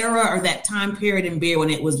era or that time period in beer when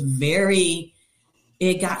it was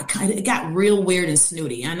it got real weird and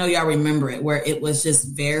snooty. I know y'all remember it, where it was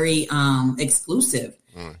just very exclusive.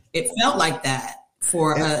 It felt like that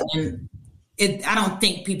I don't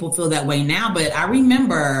think people feel that way now, but I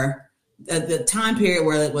remember the time period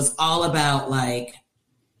where it was all about like,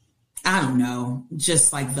 I don't know,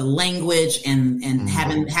 just like the language and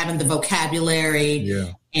having the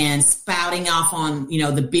vocabulary and spouting off on,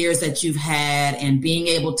 the beers that you've had and being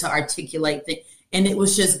able to articulate things. And it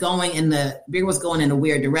was just beer was going in a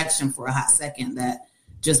weird direction for a hot second that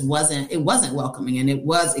just wasn't welcoming, and it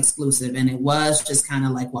was exclusive, and it was just kind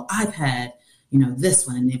of like, well, I've had, this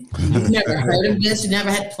one. And if you've never heard of this, you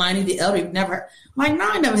never had Pliny the Elder, you've never, like, no,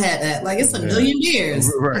 I never had that. Like, it's a million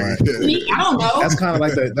beers. Right. I don't know. That's kind of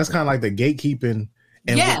like the gatekeeping.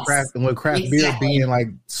 And with craft beer being like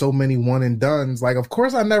so many one and dones, like of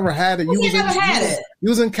course I never had it. You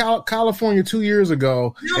was in California 2 years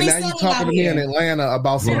ago, and now you talking to me in Atlanta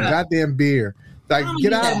about some goddamn beer. Like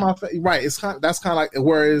get out of my face. Right? That's kind of like,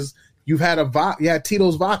 whereas you've had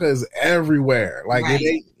Tito's vodka is everywhere. Like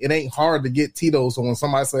it ain't hard to get Tito's. So when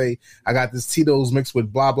somebody say I got this Tito's mixed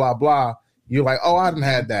with blah blah blah, you're like, oh, I didn't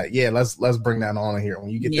had that. Yeah, let's bring that on here. When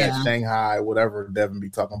you get that Shanghai, whatever Devin be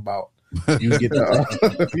talking about. You get the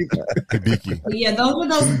yeah,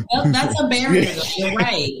 that's a barrier. You're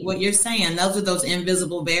right. What you're saying, those are those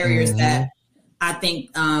invisible barriers that I think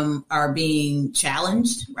are being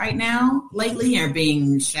challenged right now lately, are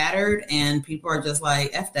being shattered, and people are just like,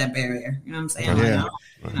 F that barrier. You know what I'm saying? Yeah.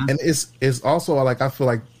 And it's also like, I feel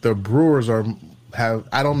like the brewers I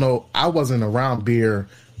don't know, I wasn't around beer.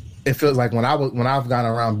 It feels like when I've gone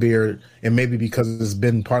around beer, and maybe because it's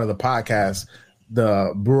been part of the podcast,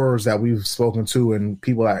 the brewers that we've spoken to and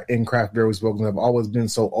people that in craft beer we've spoken to have always been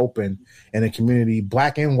so open, and the community,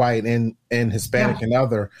 black and white and Hispanic and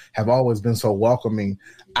other, have always been so welcoming.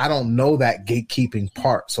 I don't know that gatekeeping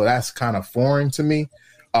part, so that's kind of foreign to me.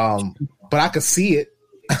 But I could see it.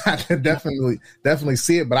 I could definitely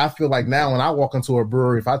see it. But I feel like now when I walk into a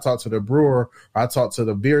brewery, if I talk to the brewer or I talk to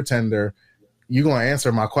the beer tender, you're going to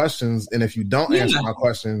answer my questions. And if you don't answer my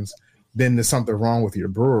questions, then there's something wrong with your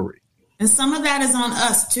brewery. And some of that is on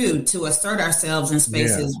us, too, to assert ourselves in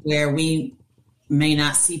spaces where we may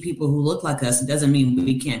not see people who look like us. It doesn't mean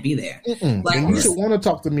we can't be there. Like, and you should want to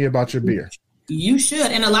talk to me about your beer. You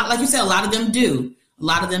should. And a lot, like you said, a lot of them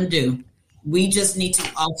do. We just need to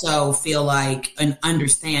also feel like and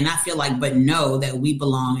understand, not feel like, but know that we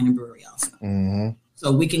belong in a brewery also.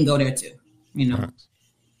 So we can go there, too.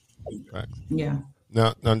 Right. Yeah.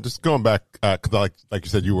 Now, just going back, because like you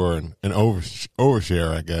said, you were an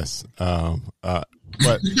overshare, I guess.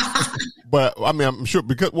 But I mean, I'm sure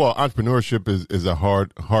because entrepreneurship is a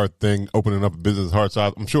hard thing. Opening up a business is hard,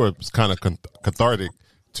 so I'm sure it's kind of cathartic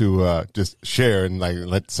to just share and like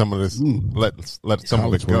let some of this let some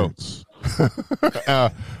of it go.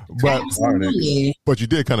 But you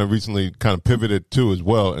did kind of recently kind of pivoted too as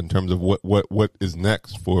well in terms of what is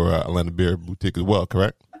next for Atlanta Beer Boutique as well,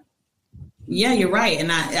 correct? Yeah, you're right.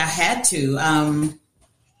 And I had to,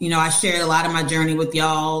 I shared a lot of my journey with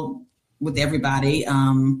y'all, with everybody,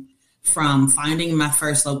 from finding my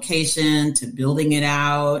first location to building it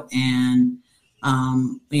out and,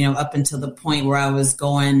 up until the point where I was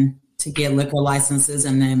going to get liquor licenses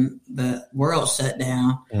and then the world shut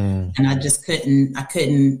down and I just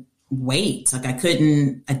couldn't wait. Like I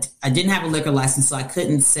didn't have a liquor license, so I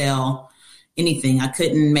couldn't sell anything. I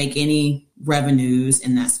couldn't make any revenues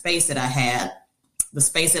in that space that I had. The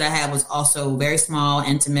space that I had was also very small,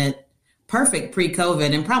 intimate, perfect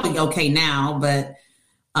pre-COVID and probably okay now. But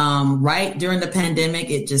right during the pandemic,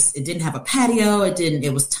 it didn't have a patio.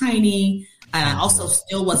 It was tiny. And I also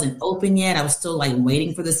still wasn't open yet. I was still like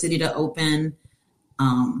waiting for the city to open.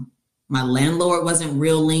 My landlord wasn't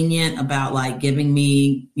real lenient about like giving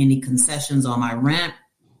me any concessions on my rent.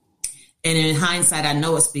 And in hindsight, I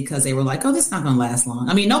know it's because they were like, "Oh, this is not going to last long."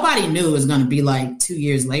 I mean, nobody knew it was going to be like 2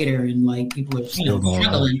 years later, and like people were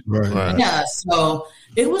struggling. Right. Yeah, so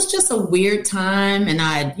it was just a weird time, and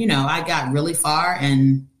I got really far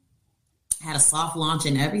and had a soft launch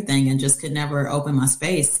and everything, and just could never open my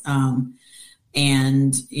space. And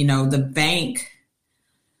the bank.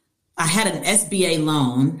 I had an SBA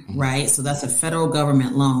loan, right? So that's a federal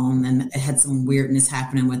government loan, and it had some weirdness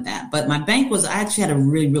happening with that. But my bank I actually had a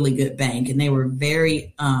really, really good bank, and they were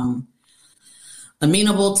very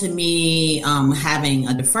amenable to me having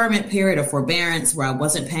a deferment period of forbearance where I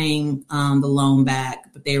wasn't paying the loan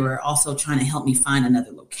back, but they were also trying to help me find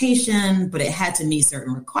another location, but it had to meet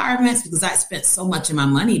certain requirements because I spent so much of my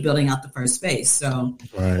money building out the first space. So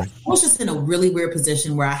I was just in a really weird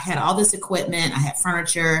position where I had all this equipment, I had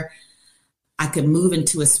furniture, I could move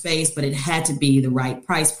into a space, but it had to be the right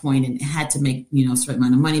price point, and it had to make, a certain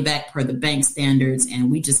amount of money back per the bank standards.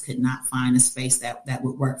 And we just could not find a space that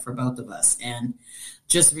would work for both of us. And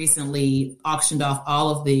just recently auctioned off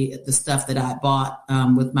all of the stuff that I bought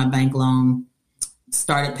with my bank loan,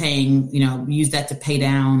 started paying, used that to pay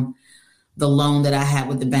down the loan that I had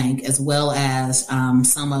with the bank, as well as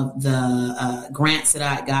some of the grants that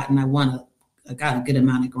I had gotten. I got a good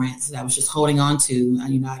amount of grants that I was just holding on to.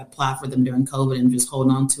 I applied for them during COVID and just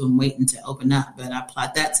holding on to them, waiting to open up. But I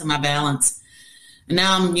applied that to my balance. And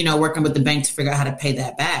now I'm, working with the bank to figure out how to pay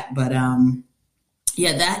that back. But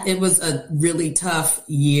it was a really tough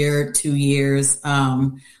year, 2 years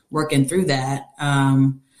working through that.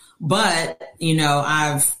 But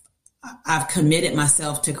I've committed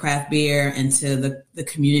myself to craft beer and to the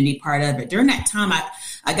community part of it. During that time,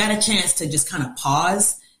 I got a chance to just kind of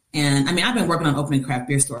pause. And I mean, I've been working on opening a craft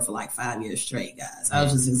beer store for like 5 years straight, guys. I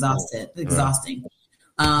was just exhausting.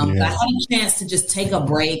 But I had a chance to just take a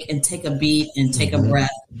break and take a beat and take a breath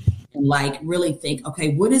and like really think,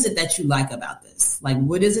 okay, what is it that you like about this? Like,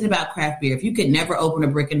 what is it about craft beer? If you could never open a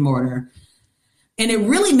brick and mortar, and it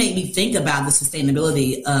really made me think about the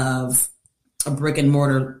sustainability of a brick and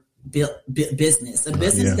mortar business, a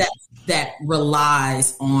business that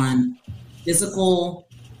relies on physical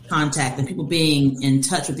contact and people being in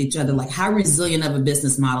touch with each other. Like, how resilient of a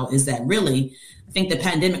business model is that really? I think the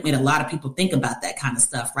pandemic made a lot of people think about that kind of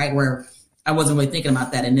stuff, right? Where I wasn't really thinking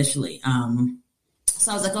about that initially.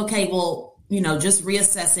 So I was like, okay, well, just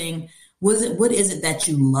reassessing, what is it that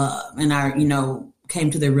you love? And I,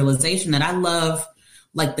 came to the realization that I love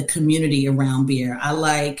like the community around beer.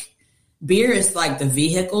 Beer is like the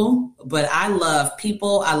vehicle, but I love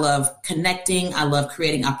people. I love connecting. I love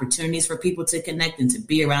creating opportunities for people to connect and to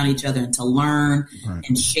be around each other and to learn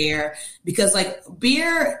and share. Because like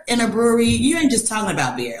beer in a brewery, you ain't just talking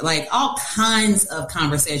about beer. Like all kinds of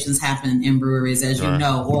conversations happen in breweries, as you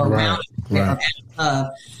know, or around or at a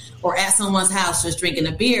pub or at someone's house just drinking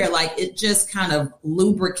a beer. Like it just kind of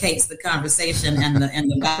lubricates the conversation and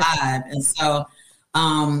the vibe. And so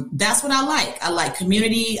that's what I like. I like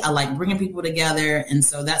community. I like bringing people together. And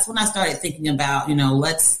so that's when I started thinking about,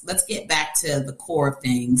 let's get back to the core of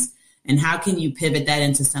things and how can you pivot that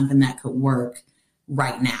into something that could work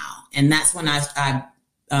right now? And that's when I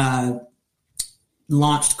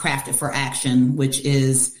launched Crafted for Action, which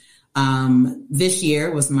is this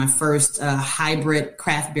year was my first hybrid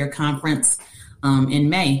craft beer conference in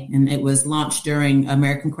May. And it was launched during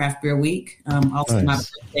American Craft Beer Week, also my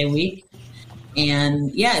birthday week.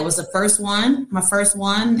 And it was my first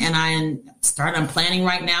one. And I'm planning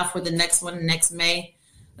right now for the next one, next May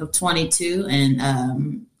of 22.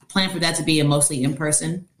 And plan for that to be a mostly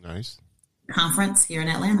in-person conference here in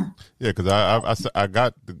Atlanta. Yeah, because I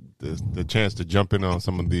got the chance to jump in on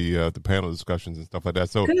some of the panel discussions and stuff like that.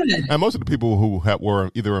 So, and most of the people who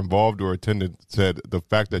were either involved or attended said the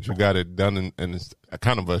fact that you got it done in a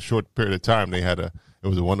kind of a short period of time, it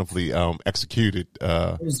was a wonderfully executed.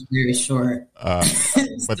 It was very short.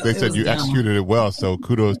 But they said you executed it well, so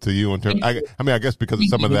kudos to you. I guess because of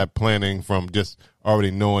some of that planning from just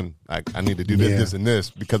already knowing, like, I need to do this and this,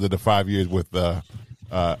 because of the 5 years with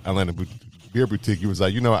Atlanta Beer Boutique, you was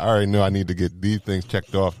like, I already know I need to get these things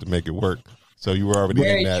checked off to make it work. So you were already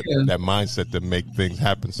in that mindset to make things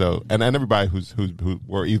happen. So, and everybody who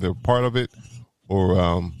were either part of it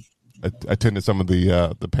or attended some of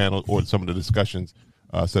the panel or some of the discussions,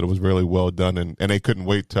 said it was really well done, and they couldn't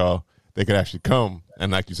wait till they could actually come.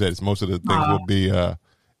 And like you said, most of the things will be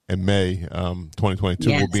in May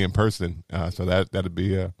 2022 will be in person. So that'd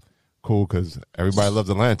be cool because everybody loves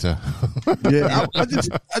Atlanta. I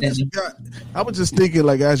was just thinking,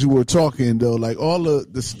 like, as you were talking though, like all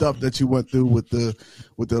the stuff that you went through with the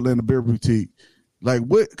Atlanta Beer Boutique, like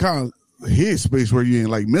what kind of headspace were you in,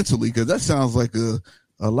 like mentally? Because that sounds like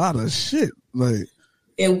a lot of shit. Like,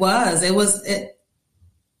 It was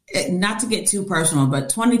not to get too personal, but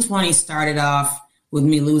 2020 started off with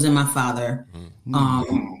me losing my father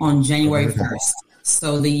on January 1st.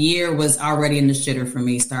 So the year was already in the shitter for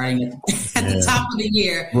me, starting at the top of the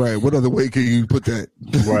year. Right. What other way can you put that?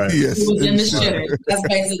 Right. Yes. It was in the shitter. That's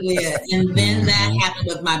basically it. And then that happened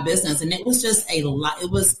with my business, and it was just a lot.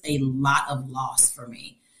 It was a lot of loss for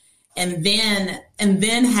me. And then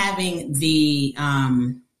having the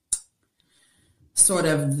sort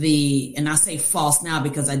of the, and I say false now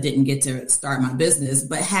because I didn't get to start my business,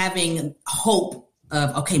 but having hope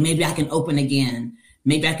of, okay, maybe I can open again.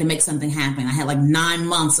 Maybe I can make something happen. I had like 9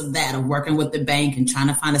 months of that, of working with the bank and trying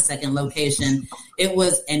to find a second location. It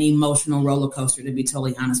was an emotional roller coaster, to be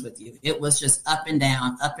totally honest with you. It was just up and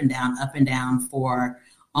down, up and down, up and down for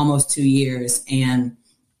almost 2 years. And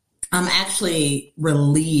I'm actually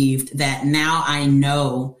relieved that now I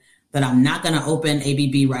know that I'm not going to open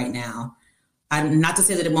ABB right now. Not to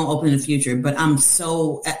say that it won't open in the future, but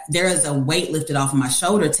there is a weight lifted off of my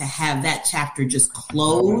shoulder to have that chapter just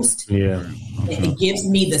closed. Yeah. It gives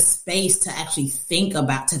me the space to actually think,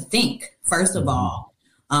 first of all.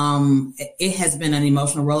 It has been an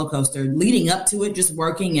emotional roller coaster leading up to it, just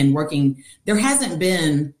working. There hasn't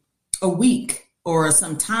been a week or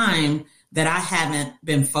some time that I haven't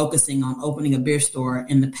been focusing on opening a beer store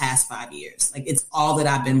in the past 5 years. Like, it's all that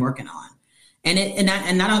I've been working on. And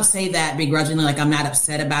I don't say that begrudgingly, like I'm not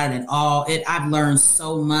upset about it at all. I've learned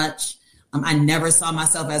so much. I never saw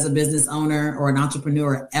myself as a business owner or an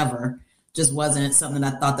entrepreneur ever. Just wasn't something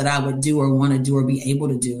I thought that I would do or want to do or be able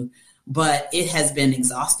to do. But it has been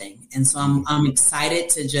exhausting. And so I'm excited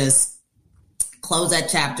to just close that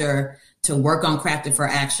chapter, to work on Crafted for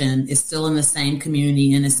Action. It's still in the same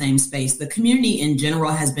community, in the same space. The community in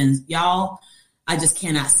general has been, y'all, I just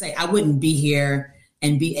cannot say, I wouldn't be here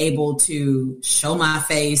and be able to show my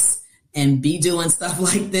face and be doing stuff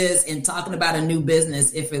like this and talking about a new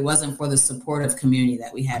business if it wasn't for the supportive community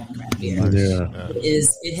that we have in craft beer. Yeah.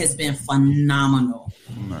 It has been phenomenal.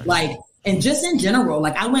 Nice. Like, and just in general,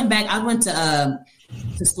 like I went to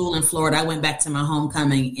school in Florida. I went back to my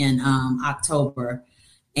homecoming in October,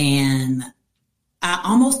 and I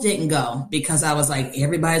almost didn't go because I was like,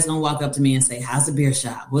 everybody's going to walk up to me and say, how's the beer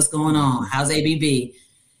shop? What's going on? How's ABB?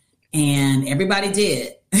 And everybody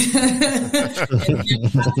did. And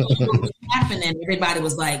what was happening, everybody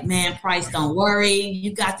was like, man, Price, don't worry.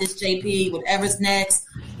 You got this, JP, whatever's next.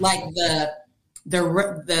 Like the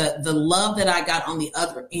love that I got on the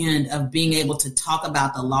other end of being able to talk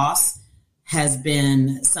about the loss has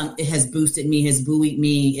been it has boosted me, has buoyed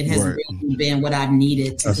me. It has really been what I've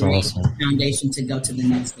needed to create a foundation to go to the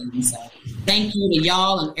next thing. So thank you to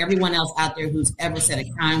y'all and everyone else out there who's ever said a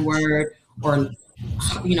kind word or,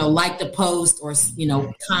 liked the post or,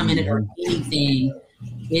 commented or anything.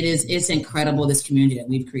 It's incredible, this community that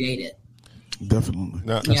we've created. Definitely.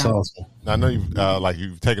 That's awesome. I know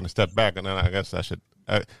you've taken a step back, and then I guess I should.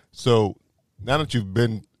 So now that you've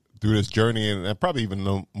been through this journey, and I probably even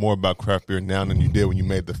know more about craft beer now than you did when you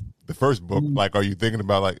made the first book. Like, are you thinking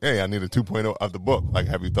about like, hey, I need a 2.0 of the book? Like,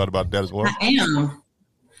 have you thought about that as well?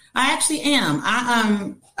 I actually am.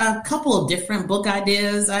 A couple of different book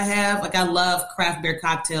ideas I have. Like, I love craft beer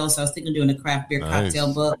cocktails, so I was thinking of doing a craft beer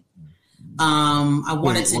cocktail book. I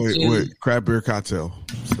wanted to do craft beer cocktail.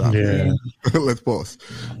 Stop. Yeah. Let's pause.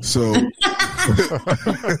 So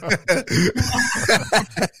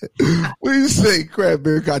when you say craft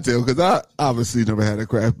beer cocktail, because I obviously never had a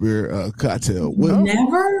craft beer cocktail.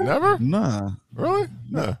 Never? Nah. Really?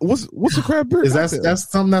 Nah. What's a craft beer? Is that's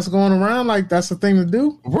something that's going around? Like, that's the thing to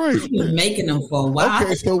do, right? I've been making them for a while.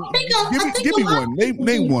 Okay, so give me one.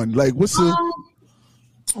 Name one. Like, what's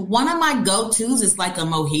one of my go-tos is like a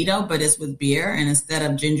mojito, but it's with beer, and instead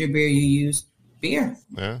of ginger beer, you use beer.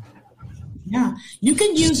 Yeah. You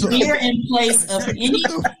can use beer in place of any.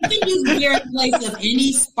 You can use beer in place of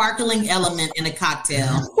any sparkling element in a cocktail.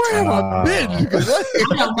 Where have I been?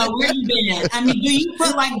 I don't know where you been at. I mean, do you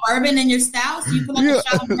put like bourbon in your stouts? Do you put like a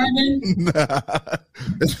shot of bourbon? Nah.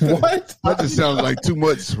 What? That just sounds like too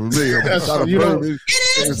much for me. That's It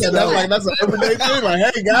is. That's an everyday thing.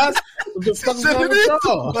 Like, hey guys, just fucking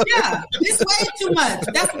yeah, it's way too much.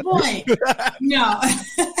 That's the point. No.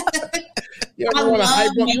 You ever want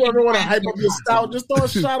to hype up your stout? Just throw a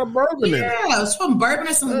shot of bourbon in. Yeah, some bourbon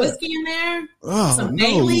and some whiskey in there. Some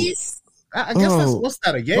Baileys. I guess what's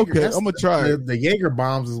that, a Jaeger? Okay, I'm gonna try it. The Jaeger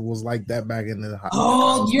bombs was like that back in the.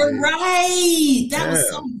 You're right. That was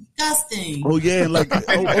so disgusting. Oh yeah, like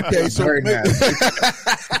okay, so very bad. So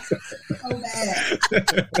bad.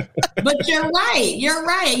 But you're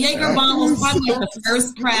right. Jaeger bomb was probably the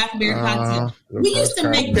first craft beer cocktail. We used to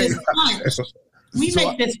make this punch. We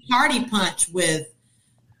make this party punch with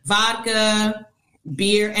vodka,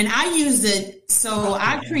 beer, and I used it. So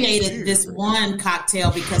I created this one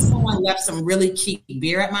cocktail because someone left some really cheap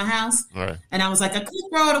beer at my house. Right. And I was like, I could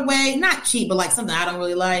throw it away. Not cheap, but like something I don't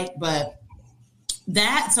really like. But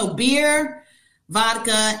so beer,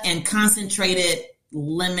 vodka, and concentrated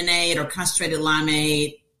lemonade or concentrated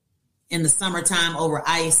limeade in the summertime over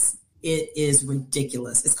ice, it is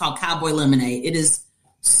ridiculous. It's called Cowboy Lemonade. It is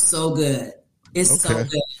so good. It's so good.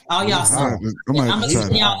 All y'all I'm gonna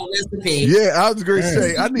send y'all the recipe. Yeah, I was going to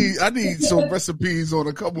say I need some recipes on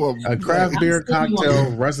a couple of them. A craft beer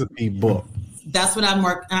cocktail recipe book. That's what I'm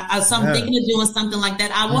working. So I'm thinking of doing something like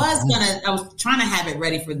that. I was trying to have it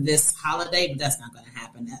ready for this holiday, but that's not going to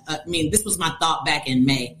happen. I mean, this was my thought back in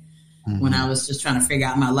May when I was just trying to figure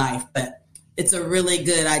out my life. But it's a really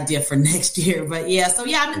good idea for next year. But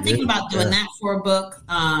I've been thinking about doing that for a book.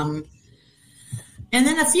 And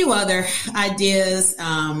then a few other ideas,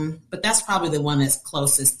 but that's probably the one that's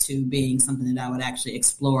closest to being something that I would actually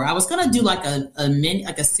explore. I was going to do like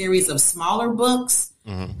a series of smaller books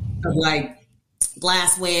of like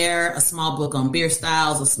glassware, a small book on beer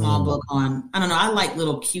styles, a small book on, I don't know, I like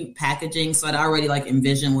little cute packaging. So I'd already like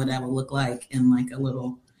envision what that would look like in like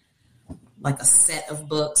a set of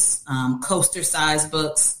books, coaster size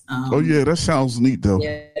books. That sounds neat though.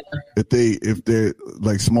 Yeah. If they're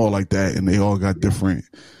like small like that and they all got different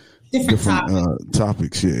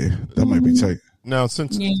topics, that might be tight. Now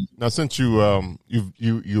since you are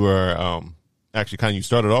actually kind of, you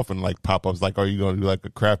started off in like pop-ups, like are you going to do like a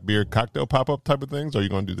craft beer cocktail pop-up type of things? Or are you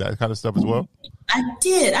going to do that kind of stuff as well? I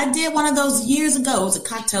did one of those years ago. It was a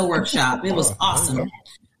cocktail workshop. It was awesome.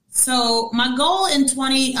 So my goal in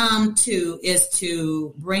 2022 is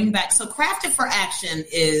to bring back. So Crafted for Action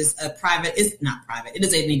is not private. It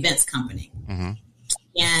is an events company. Mm-hmm.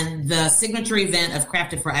 And the signature event of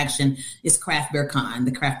Crafted for Action is Craft Beer Con,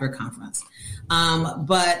 the Craft Beer Conference.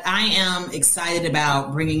 But I am excited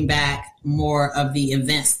about bringing back more of the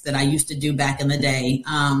events that I used to do back in the day.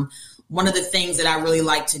 One of the things that I really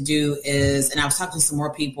like to do is, and I was talking to some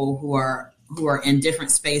more people who are in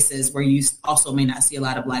different spaces where you also may not see a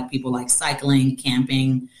lot of Black people, like cycling,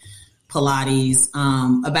 camping, Pilates,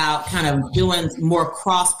 about kind of doing more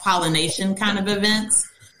cross-pollination kind of events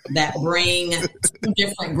that bring two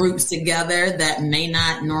different groups together that may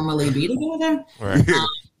not normally be together. Right.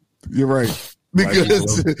 You're right.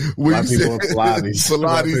 Because when you said Pilates, all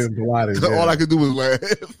I could do was laugh.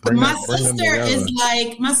 My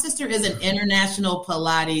sister is an international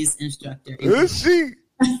Pilates instructor. Is she?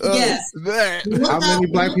 Yes. How many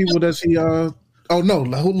Black people does she? Oh no,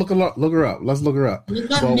 look her up. Let's look her up. Look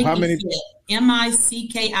up Mickey how many?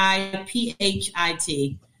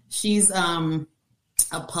 Mickipit. She's a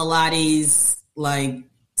Pilates like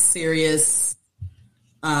serious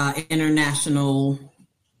international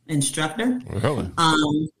instructor. Really?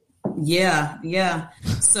 Yeah.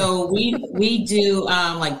 So we do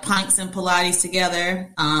like pints and Pilates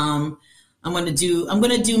together. I'm going to do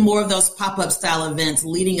more of those pop-up style events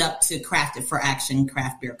leading up to Crafted for Action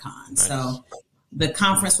Craft Beer Con. Nice. So the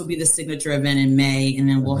conference will be the signature event in May, and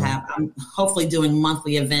then I'm hopefully doing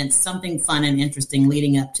monthly events, something fun and interesting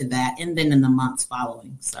leading up to that, and then in the months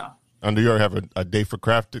following. So, do you have a date for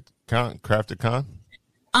Crafted Con?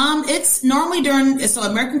 It's normally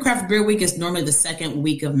American Craft Beer Week is normally the second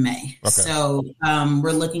week of May. Okay. So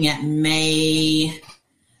we're looking at May,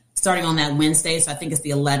 starting on that Wednesday. So I think it's the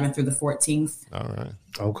 11th through the 14th. All right.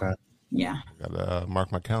 Okay. Yeah. Gotta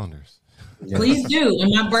mark my calenders. Yeah. Please do.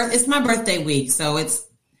 And it's my birthday week, so it's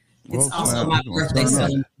also my birthday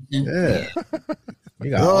celebration. Yeah.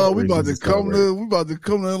 We about to come to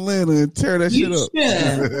Atlanta and tear that shit up.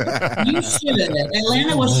 You should.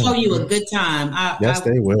 Atlanta will show you a good time.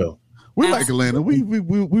 They will. We like Atlanta.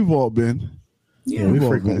 We've all been. Yeah, we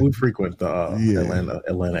frequent the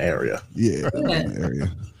Atlanta area. Yeah, Atlanta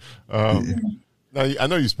area. Now I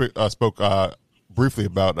know you spoke briefly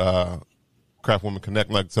about Craft Women Connect.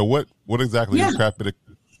 Like, so what exactly is Craft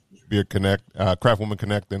Beer Connect, Craft Women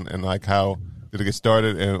Connect, and like how did it get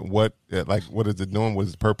started, and what is it doing? What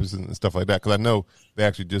is the purpose and stuff like that? Because I know they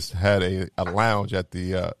actually just had a lounge at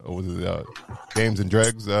the Dames and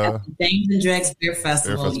Dregs. Dames and Dregs Beer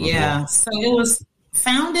Festival. Yeah. So it was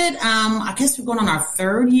founded. I guess we're going on our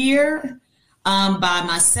third year. By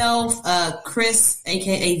myself, Chris,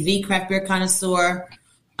 aka the Craft Beer Connoisseur,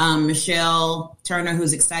 Michelle Turner,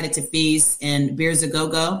 who's excited to feast, and Beers a Go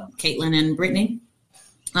Go, Caitlin and Brittany.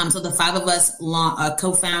 So the five of us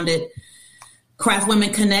co-founded Craft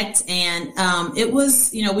Women Connect, and it was,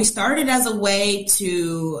 we started as a way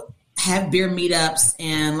to have beer meetups,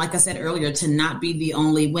 and like I said earlier, to not be the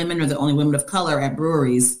only women or the only women of color at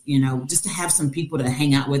breweries, just to have some people to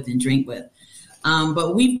hang out with and drink with.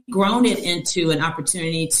 But we've grown it into an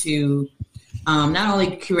opportunity to not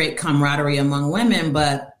only create camaraderie among women,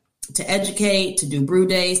 but to educate, to do brew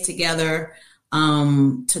days together,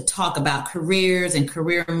 to talk about careers and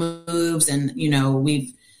career moves. And,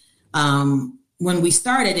 we've, when we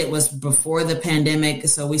started, it was before the pandemic.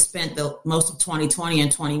 So we spent the most of 2020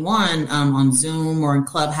 and 21 on Zoom or in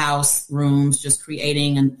Clubhouse rooms, just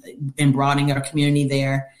creating and broadening our community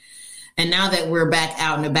there. And now that we're back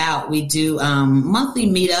out and about, we do monthly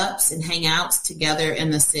meetups and hangouts together in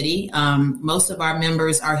the city. Most of our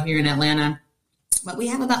members are here in Atlanta, but we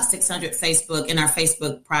have about 600 in our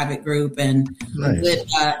Facebook private group and good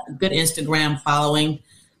Instagram following.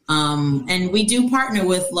 And we do partner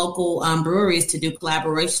with local breweries to do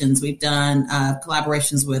collaborations. We've done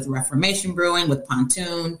collaborations with Reformation Brewing, with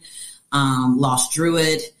Pontoon, Lost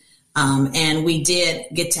Druid. And we did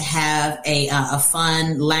get to have a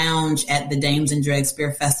fun lounge at the Dames and Dregs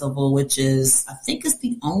Beer Festival, which is, I think, is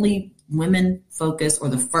the only women-focused or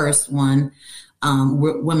the first one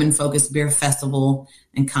women-focused beer festival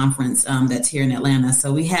and conference that's here in Atlanta.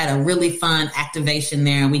 So we had a really fun activation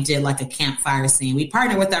there, and we did like a campfire scene. We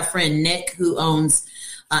partnered with our friend Nick, who owns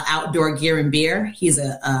Outdoor Gear and Beer. He's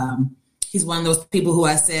one of those people who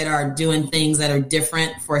I said are doing things that are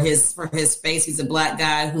different for his space. He's a Black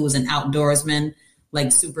guy who is an outdoorsman,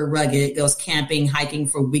 like super rugged, goes camping, hiking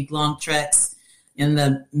for week-long treks in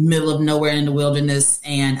the middle of nowhere in the wilderness.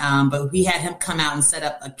 And but we had him come out and set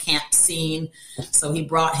up a camp scene. So he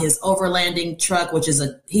brought his overlanding truck,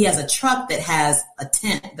 he has a truck that has a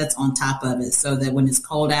tent that's on top of it, so that when it's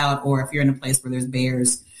cold out, or if you're in a place where there's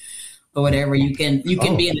bears or whatever, you can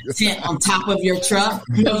be in a tent on top of your truck.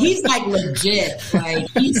 He's like legit. Like,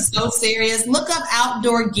 he's so serious. Look up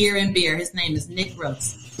Outdoor Gear and Beer. His name is Nick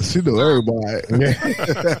Rose. She know everybody.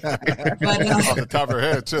 But, off the top of her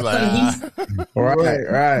head, too.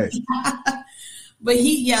 Right. But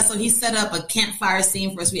so he set up a campfire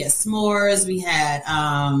scene for us. We had s'mores. We had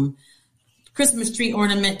Christmas tree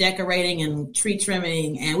ornament decorating and tree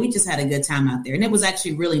trimming, and we just had a good time out there. And it was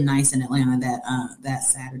actually really nice in Atlanta that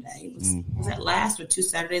Saturday. It was that last or 2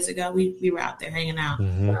 Saturdays ago? We were out there hanging out.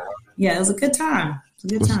 Mm-hmm. Yeah, it was a good time.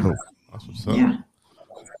 That's what's up. Yeah.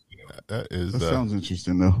 That sounds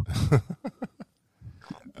interesting, though.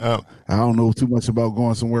 I don't know too much about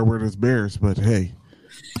going somewhere where there's bears, but hey,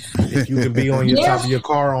 if you can be on your top of your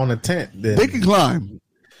car on a tent, then they can climb.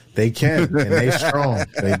 They can, and they strong.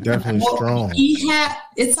 They definitely strong.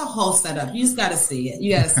 It's a whole setup. You just got to see it.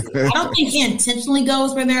 I don't think he intentionally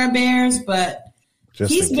goes where there are bears, but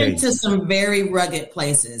he's been to some very rugged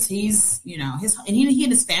places. He's, he and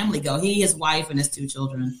his family go. His wife and his 2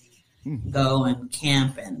 children go and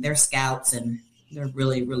camp, and they're scouts, and they're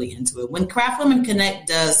really, really into it. When Craft Women Connect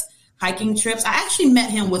does hiking trips, I actually met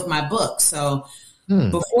him with my book. So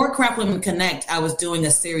before Craft Women Connect, I was doing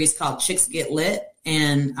a series called Chicks Get Lit.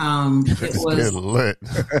 And it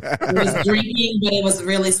was drinking, but it was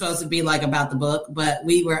really supposed to be like about the book. But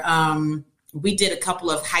we did a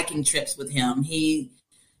couple of hiking trips with him. He,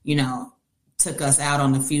 took us out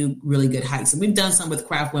on a few really good hikes. And we've done some with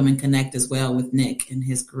Craft Women Connect as well with Nick and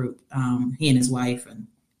his group, he and his wife. And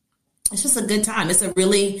it's just a good time. It's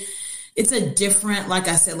a different, like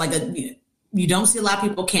I said, you don't see a lot of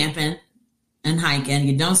people camping and hiking.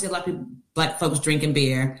 You don't see a lot of people, Black folks drinking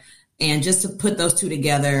beer. And just to put those two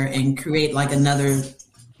together and create like another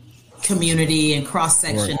community and cross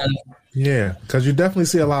section of. Yeah, because you definitely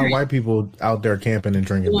see a lot of white people out there camping and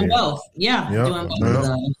drinking beer. Doing both. Yeah, doing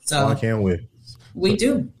both. So I can't wait. We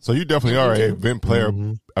do. So you definitely are an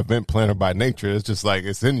event planner by nature. It's just like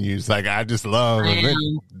it's in you. It's like I just love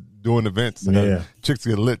doing events. Chicks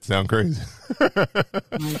Get Lit sound crazy.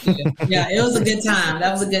 Yeah, it was a good time.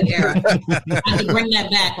 That was a good era. I have to bring that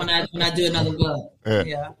back when I do another book.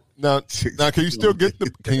 Yeah. Now, can you still get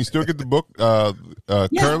the book?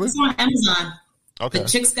 Currently, it's on Amazon. Okay. The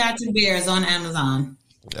Chick's Guide to Beer is on Amazon.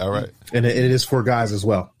 All right, and it is for guys as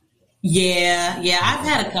well. Yeah. I've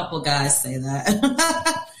had a couple guys say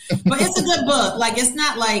that, but it's a good book. Like, it's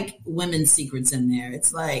not like women's secrets in there.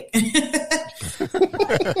 It's like I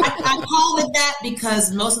call it that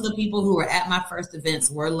because most of the people who were at my first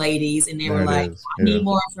events were ladies, and they were like, "I need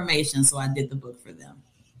more information," so I did the book for them.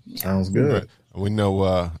 Yeah. Sounds good. We know.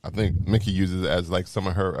 I think Mickey uses it as like some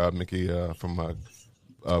of her Mickey from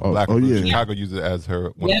Black Chicago uses it as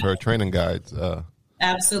one of her training guides.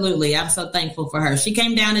 Absolutely, I'm so thankful for her. She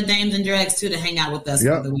came down to Dames and Dregs too to hang out with us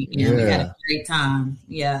for the weekend. Yeah. We had a great time.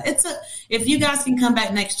 Yeah, if you guys can come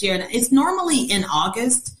back next year, and it's normally in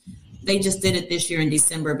August. They just did it this year in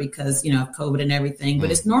December because of COVID and everything. But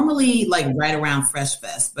it's normally like right around Fresh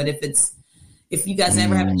Fest. But if you guys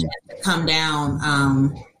ever have a chance to come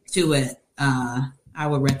down to it. I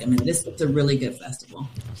would recommend it. It's a really good festival.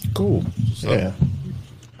 Cool. Yeah.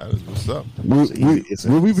 That is what's up.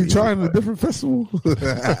 Will we be trying a different festival?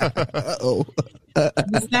 Uh-oh.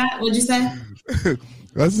 What'd you say?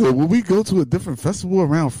 I said, will we go to a different festival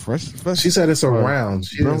around Fresh Festival? She said it's around.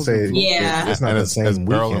 She didn't say yeah. It's not the same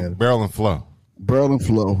weekend. Barrel and Flow. Barrel and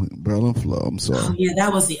Flow. I'm sorry. Oh, yeah,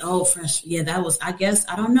 that was the old Fresh. Yeah, that was, I guess,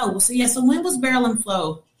 I don't know. So, so when was Barrel and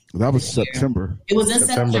Flow? That was September. It was in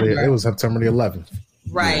September. It was September the 11th.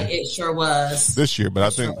 Right, it sure was. This year, but I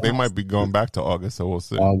think they might be going back to August, so we'll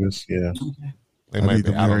see. August, yeah. Okay. They might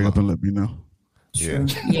be. I don't know. Let me know. True.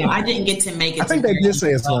 Yeah, I didn't get to make it. I think they did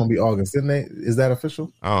say it's going to be August, didn't they? Is that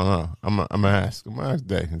official? I don't know. I'm gonna ask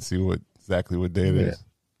Day and see exactly what day it is,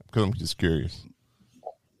 because I'm just curious.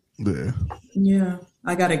 Yeah,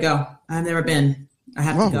 I gotta go. I've never been. I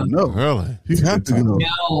have to go. No, really? You have to go.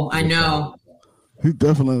 No, I know. You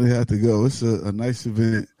definitely have to go. It's a nice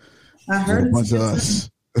event. I heard a bunch of us.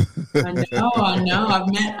 I know.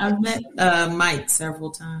 I've met Mike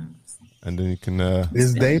several times. And then you can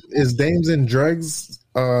is Dames and Dregs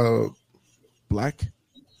black?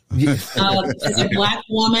 It's a black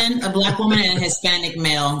woman, and a Hispanic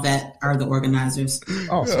male that are the organizers.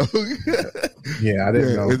 Oh, yeah, I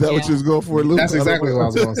didn't know. Is that what you was going for? Luke? That's exactly what I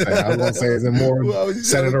was going to say. I was going to say, is it more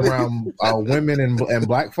centered around women and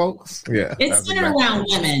black folks? Yeah, it's centered around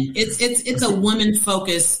women. It's a women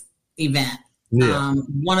focused event. Yeah.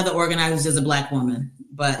 One of the organizers is a black woman,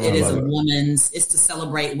 but it is it's to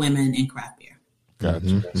celebrate women in craft beer. Gotcha.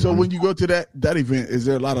 Mm-hmm. So when you go to that event, is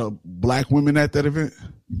there a lot of black women at that event?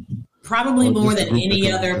 Probably more than any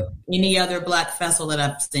other black festival that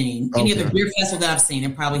I've seen. Any other beer festival that I've seen,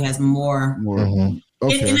 it probably has more. Mm-hmm.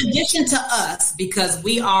 Okay. In addition to us, because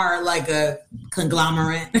we are like a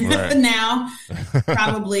conglomerate now,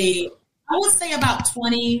 probably I would say about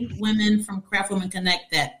 20 women from Craft Women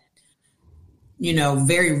Connect that,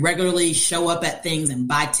 very regularly show up at things and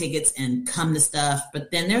buy tickets and come to stuff. But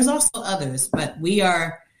then there's also others. But we've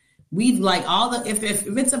like all the, if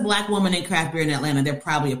it's a black woman in craft beer in Atlanta, they're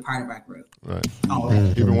probably a part of our group. Right.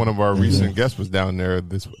 Even one of our recent guests was down there.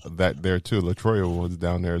 There too. LaTroya was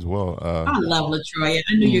down there as well. I love LaTroya.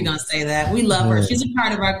 I knew you were gonna say that. We love her. She's a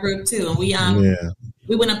part of our group too. And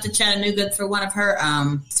we went up to Chattanooga for one of her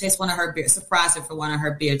taste one of her beer, surprise her for one of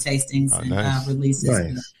her beer tastings and releases.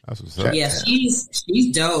 Nice. That's what's up. Yeah, she's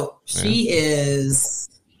dope. She's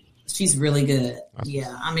really good.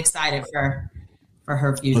 Yeah, I'm excited for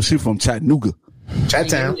her future. Well, she's from Chattanooga.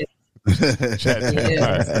 Chattown.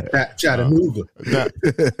 Chattanooga.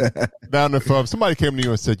 Now, if somebody came to you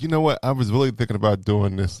and said, "You know what? I was really thinking about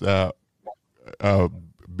doing this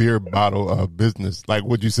beer bottle business," like,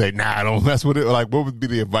 would you say, "Nah, I don't mess with it"? Like, what would be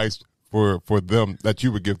the advice for them that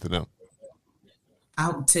you would give to them?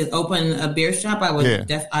 To open a beer shop, I would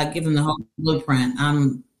I'd give them the whole blueprint.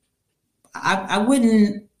 I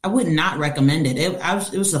would not recommend it. It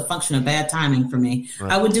was a function of bad timing for me.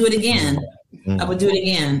 Right. I would do it again.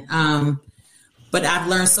 But I've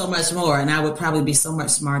learned so much more, and I would probably be so much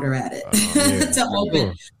smarter at it to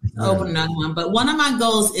open another one. But one of my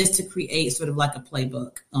goals is to create sort of like a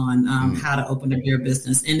playbook on how to open a beer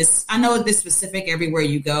business. And I know it's specific everywhere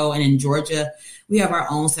you go. And in Georgia, we have our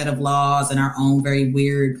own set of laws and our own very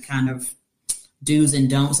weird kind of do's and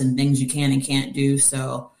don'ts and things you can and can't do.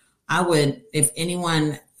 So I would, if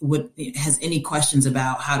anyone has any questions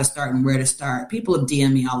about how to start and where to start, people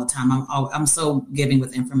DM me all the time. I'm so giving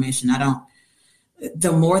with information.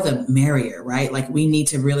 The more the merrier, right? Like we need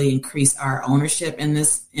to really increase our ownership in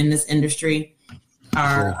this industry.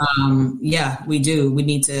 We do. We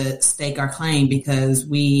need to stake our claim because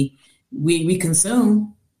we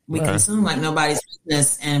consume. We consume like nobody's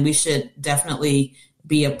business, and we should definitely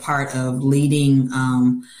be a part of leading,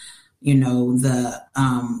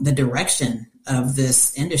 the direction of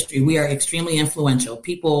this industry. We are extremely influential.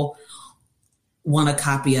 People want to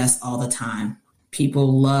copy us all the time.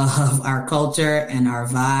 People love our culture and our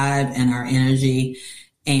vibe and our energy,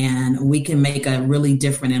 and we can make a really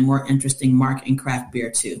different and more interesting mark in craft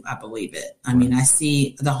beer too. I believe it. I mean, I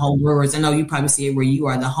see the home brewers. I know you probably see it where you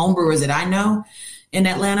are. The home brewers that I know in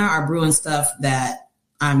Atlanta are brewing stuff that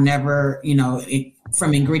I've never,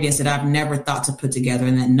 from ingredients that I've never thought to put together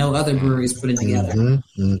and that no other brewery is putting together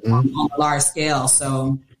on a large scale.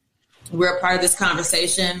 So we're a part of this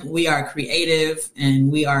conversation. We are creative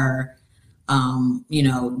and we are,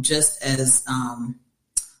 just as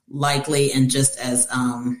likely and just as,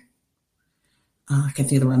 I can't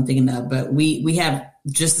think of the word I'm thinking of, but we have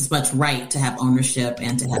just as much right to have ownership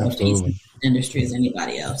and to have a piece in the industry as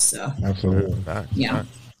anybody else. So absolutely. Yeah.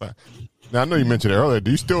 Now, I know you mentioned it earlier.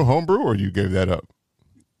 Do you still homebrew or you gave that up?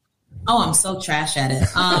 Oh, I'm so trash at it.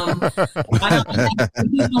 I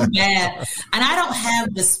don't bad, and I don't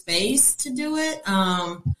have the space to do it.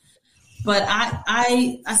 But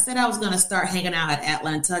I said I was going to start hanging out at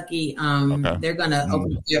Atlantucky. They're going to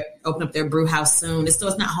open up their brew house soon. It's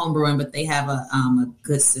not home brewing, but they have a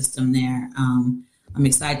good system there. I'm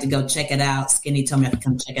excited to go check it out. Skinny told me I could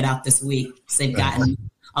come check it out this week. So they've gotten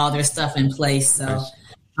all their stuff in place. So,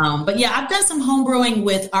 but yeah, I've done some home brewing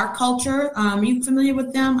with Our Culture. Are you familiar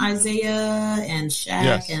with them? Isaiah and Shaq.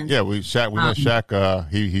 Yes. And, we know Shaq.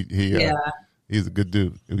 He's a good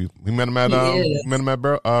dude. We met him at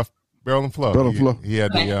Barrel and Flow. He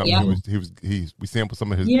had the we sampled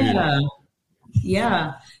some of his beer.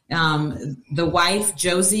 Yeah. The wife,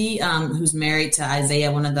 Josie, who's married to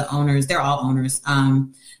Isaiah, one of the owners, they're all owners,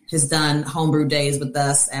 has done homebrew days with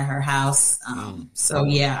us at her house. So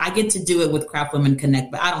yeah, I get to do it with Craft Women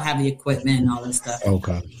Connect, but I don't have the equipment and all this stuff.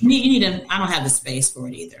 Okay. I don't have the space for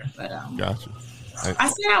it either, but gotcha. I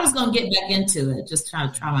said I was going to get back into it, just try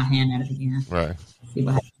my hand at it again. Right. See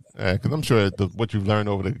what happens. Yeah, because I'm sure what you've learned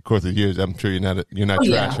over the course of years, I'm sure you're not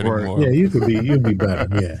trash anymore. Yeah, you'd be better.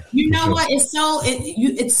 Yeah. You know what? It's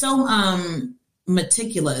so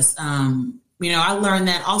meticulous. I learned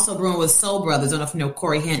that also brewing with Soul Brothers. I don't know if you know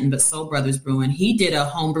Corey Hinton, but Soul Brothers Brewing. He did a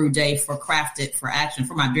homebrew day for Crafted for Action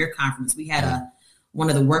for my beer conference. We had one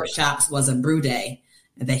of the workshops was a brew day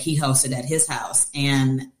that he hosted at his house,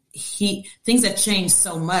 and things have changed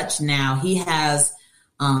so much now. He has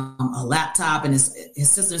a laptop and his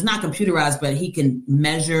system is not computerized, but he can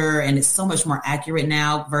measure, and it's so much more accurate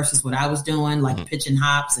now versus what I was doing, like pitching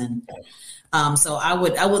hops. And so I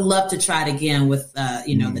would love to try it again with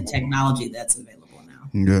the technology that's available now.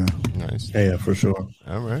 Yeah, nice. Yeah, for sure.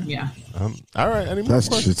 All right. Yeah. All right. Any more That's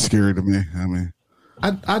questions? shit scary to me. I mean,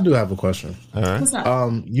 I do have a question. All right. What's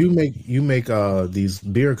up? You make these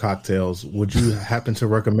beer cocktails. Would you happen to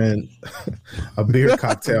recommend a beer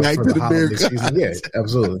cocktail for the holiday season? Yeah,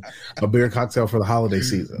 absolutely. A beer cocktail for the holiday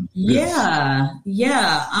season. Yeah.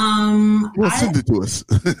 Well, send it to us.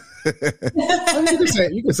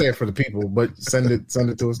 You can say it for the people, but send it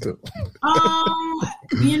to us too.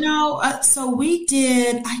 So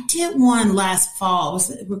I did one last fall.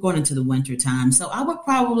 We're going into the winter time. So I would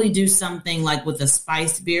probably do something like with a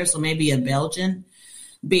spiced beer. So maybe a Belgian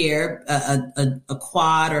beer, a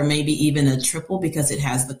quad, or maybe even a triple, because it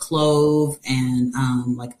has the clove and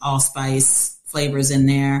like allspice flavors in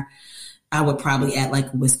there. I would probably add like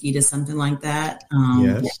whiskey to something like that.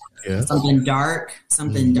 Yes. Something dark,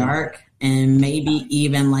 and maybe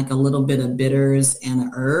even like a little bit of bitters and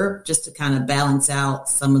a herb, just to kind of balance out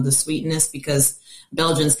some of the sweetness, because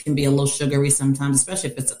Belgians can be a little sugary sometimes,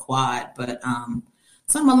 especially if it's a quad. But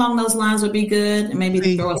something along those lines would be good, and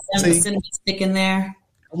maybe throw a cinnamon stick in there.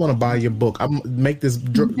 I want to buy your book. I'm make this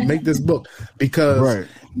book, because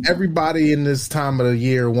everybody in this time of the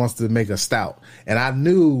year wants to make a stout, and I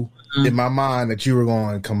knew in my mind that you were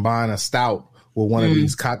going to combine a stout with one of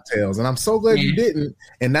these cocktails, and I'm so glad you didn't.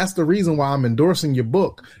 And that's the reason why I'm endorsing your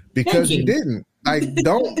book, because you didn't. Like,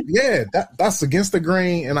 don't. Yeah, that's against the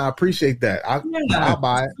grain, and I appreciate that. I'll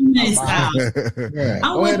buy it. Nice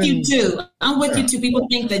I'm with you too. I'm with you too. People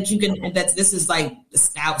think that that this is like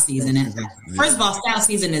stout season. And first of all, stout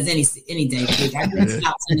season is any day. I drink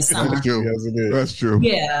stouts in the summer. That's true. Yes, it is. That's true.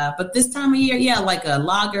 Yeah, but this time of year, like a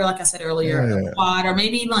lager, like I said earlier, a quad, or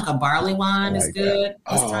maybe even like a barley wine is good.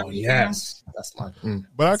 Yes. That's my.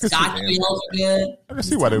 But I can Scotch ales are good. I can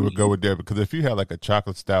see why they would go with there, because if you had like a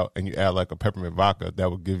chocolate stout and you add like a peppermint vodka,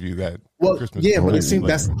 that would give you that. Well, Christmas but it seems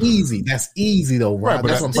that's easy. That's easy though, right? But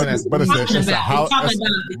that's what I'm saying. But it's a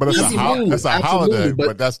holiday.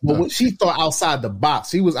 But what she thought outside the box.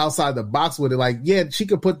 She was outside the box with it. Like, yeah, she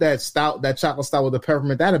could put that chocolate stout with the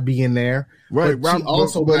peppermint. That'd be in there. Right. But she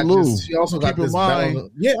also got this. Yeah,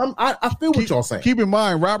 I feel what y'all saying. Keep in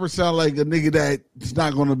mind, Robert sounds like a nigga that's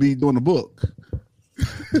not going to be doing the book.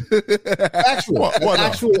 That's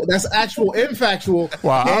actual and factual.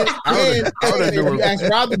 Wow, and if you ask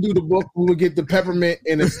Rob to do the book, we would get the peppermint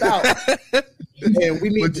and the stout. And we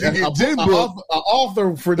need an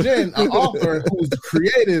author for Jen, an author who's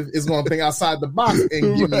creative, is going to think outside the box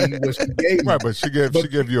and give me what she gave me. Right, but she gave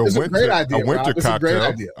you a winter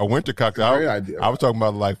cocktail. A winter cocktail. Great idea. I was talking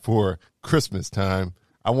about like for Christmas time.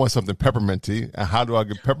 I want something pepperminty. And how do I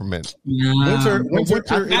get peppermint? Winter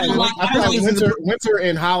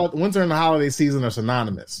and the holiday season are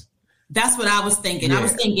synonymous. That's what I was thinking. Yeah. I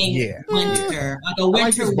was thinking winter, like a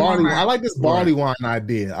winter warmer. I like this barley wine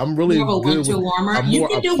idea. I'm really more of a winter warmer. You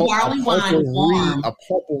can do barley wine warm. A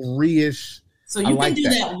potpourri-ish So you can do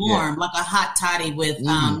that warm, like a hot toddy with,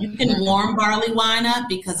 you can warm barley wine up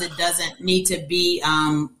because it doesn't need to be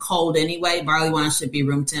cold anyway. Barley wine should be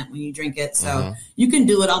room temp when you drink it. So you can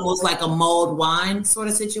do it almost like a mulled wine sort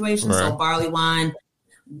of situation. Right. So barley wine,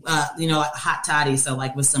 hot toddy. So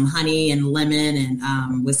like with some honey and lemon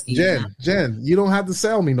and whiskey. Jen, you don't have to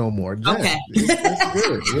sell me no more. Jen, okay. It's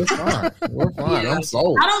good. We're fine. We're fine. Yeah. I'm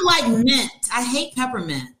sold. I don't like mint. I hate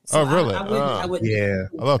peppermint. So really? I wouldn't. Yeah.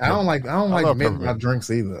 I don't like mint in my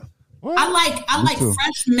drinks either. What? I like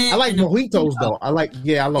fresh mint. I like mojitos though. I love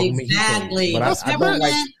exactly. mojitos. But I don't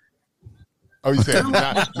like. Oh, you said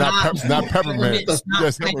not peppermint. Just I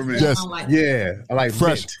like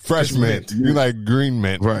fresh mint. You like green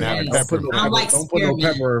mint, right? Yes. Don't put no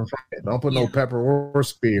pepper. Don't put no pepper or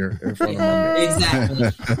spear in front of my mint. Exactly.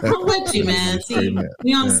 I'm with you, man. See,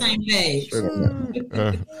 we on the same page.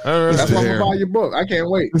 That's why I'm gonna buy your book. I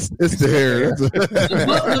can't wait. It's the hair. The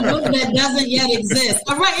book that doesn't yet exist.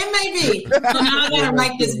 All right, it may be. So now I gotta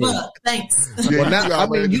write this book. Thanks. Well,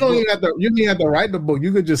 now, you don't even have to. You don't even have to write the book.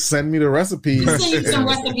 You could just send me the recipe. Send some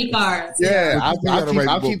recipe cards. Yeah,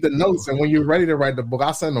 I'll keep the notes, and when you're ready to write the book,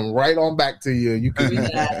 I'll send them right on back to you. You can,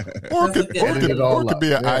 or it could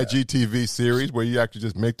be an IGTV series where you actually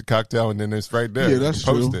just make the cocktail and then it's right there. Yeah, that's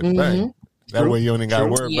true. Post it. Mm-hmm. That way you only got to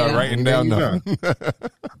worry about writing down nothing.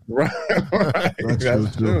 right.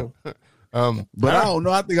 That's true. But I don't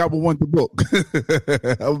know. I think I would want the book.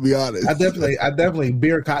 I would be honest. I definitely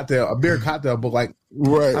beer cocktail book. Like,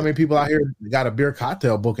 right? How many people out here got a beer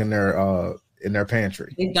cocktail book in their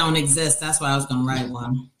pantry? It don't exist. That's why I was gonna write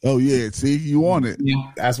one. Oh yeah, see, you want it.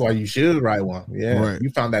 Yeah, that's why you should write one. Yeah, right. You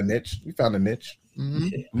found that niche. You found a niche.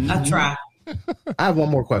 Mm-hmm. I try. I have one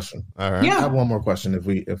more question. All right. Yeah. I have one more question. If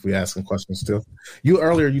we ask some questions still,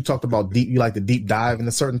 you talked about you like to deep dive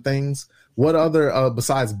into certain things. What other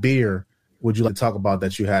besides beer would you like to talk about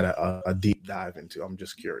that you had a deep dive into? I'm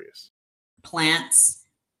just curious. Plants.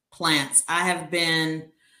 I have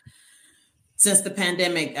been, since the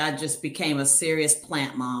pandemic, I just became a serious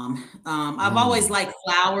plant mom. I've always liked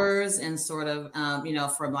flowers and sort of,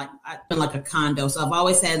 from like, I've been like a condo. So I've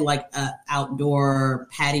always had like a outdoor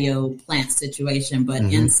patio plant situation, but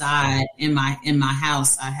inside in my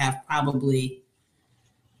house, I have probably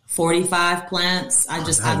 45 plants.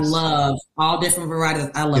 Nice. I love all different varieties.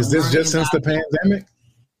 I love. Is this just since the pandemic?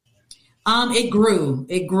 It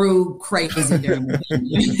grew crazy during the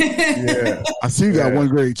pandemic. Yeah, I see you got one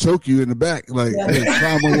grade choke you in the back, like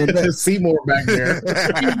climb on your neck. Seymour back there.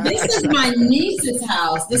 And this is my niece's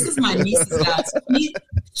house.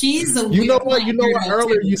 She's a. You know what?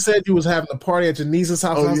 Earlier you said you was having a party at your niece's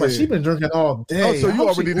house. I was like, she's been drinking all day. Oh, so you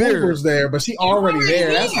already there? But she already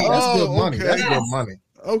there. That's good money. Okay. That's good money.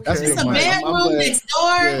 Okay, it's a bedroom next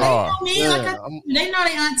door. They know me. They know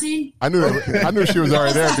their auntie. I knew she was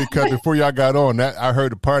already there because before y'all got on, I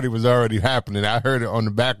heard the party was already happening. I heard it on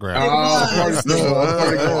the background.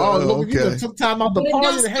 You took time out the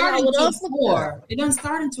party to hang out with us. It doesn't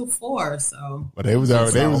start until 4. So, but they was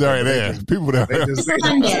already there. People there.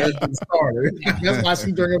 Started. That's why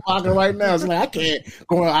she's drinking vodka right now. It's like I can't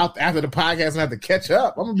go out after the podcast and have to catch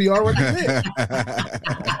up. I'm gonna be already there.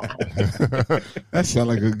 That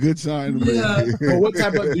sounds like a good sign to me. Well, what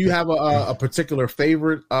type of? Do you have a particular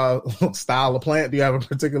favorite style of plant? Do you have a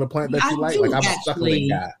particular plant that you like? Like I'm a succulent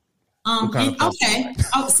guy. Okay.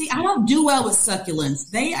 Oh, see, I don't do well with succulents.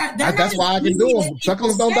 That's why I can do them.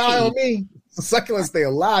 Succulents don't die on me. Succulents stay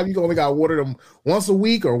alive. You only got to water them once a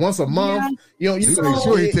week or once a month. Yeah. You make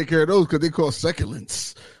sure you take care of those because they call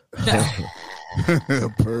succulents.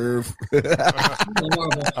 Perv.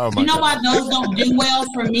 You know why those don't do well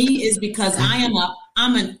for me is because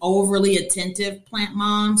I'm an overly attentive plant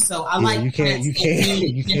mom, so I like you can't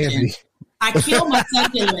be. I kill my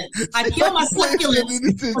succulents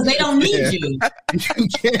because they don't need you. You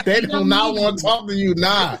can't. They do not want to talk to you.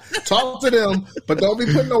 Nah, talk to them, but don't be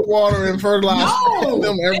putting no water and fertilizer in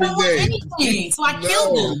them every day. Anything. So I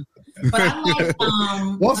kill them. But I like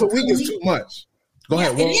once a week is too much. Go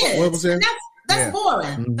ahead. What was there? That's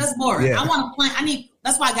boring. That's boring. Yeah. I want to plant.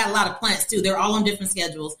 That's why I got a lot of plants too. They're all on different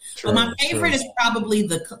schedules. But my favorite is probably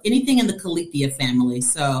anything in the Callipia family.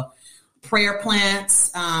 So prayer plants.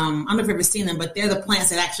 I don't know if you've ever seen them, but they're the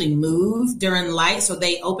plants that actually move during light. So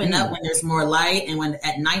they open up when there's more light, and when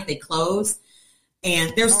at night they close.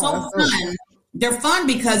 And they're so fun. They're fun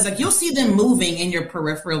because like you'll see them moving in your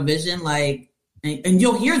peripheral vision, like And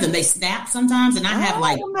you'll hear them. They snap sometimes, and I have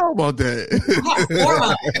I don't know about that.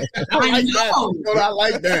 I know. I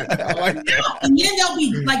like that. I like that. And then they'll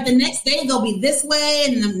be like the next day they'll be this way,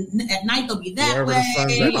 and then at night they'll be that way.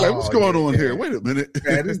 Like, what's going on here? Wait a minute.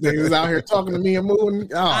 Man, this nigga is out here talking to me and moving.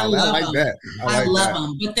 Oh, I like that. I love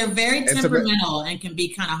them, but they're very temperamental and can be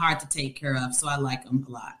kind of hard to take care of. So I like them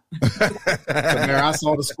a lot. Tamara, I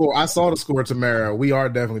saw the score. Tamara, we are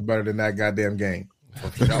definitely better than that goddamn game. I'm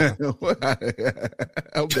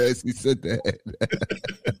glad she said that.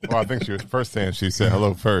 Well, I think she was first saying she said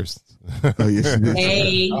hello first. Oh, yes, she did.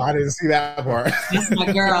 Hey, I didn't see that part. That's my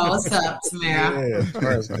girl. What's up, Tamara? Yeah,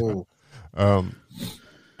 that's cool. All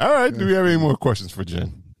right. Do we have any more questions for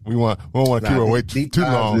Jen? We won't want to keep her wait too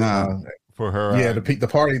long for her. Yeah, the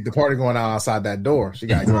party going on outside that door. She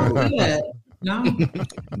got to No.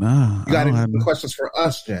 Nah. You got any questions for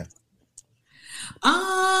us, Jen?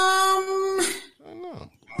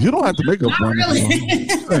 You don't have to make up one. Really. No,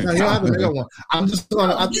 you don't have to make up one. I'm just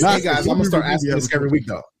gonna. Hey guys, I'm gonna start asking this every week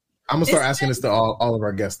though. I'm gonna start asking this to all of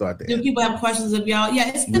our guests though. Do people have questions of y'all?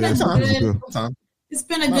 Yeah, it's been it's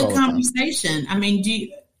been a good conversation. I mean,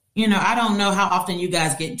 I don't know how often you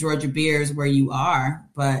guys get Georgia beers where you are,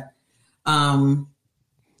 but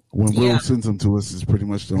when Will sends them to us, is pretty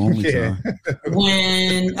much the only time.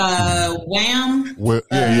 When Wham, Wham.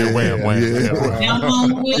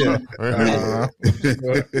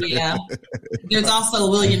 Yeah. There's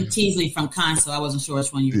also William Teasley from Conso. I wasn't sure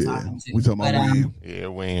which one you were talking to. We talking about Wham. Yeah,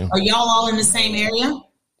 Wham. Are y'all all in the same area?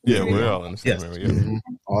 Yeah, we're all in the same area. Mm-hmm.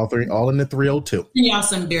 All in the 302. Send y'all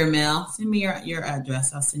some beer mail. Send me your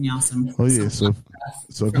address. I'll send y'all some. Oh yeah, so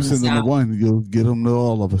if you send them to one, you'll get them to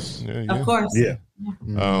all of us. Yeah. Of course. Yeah.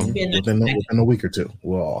 Within a week or two,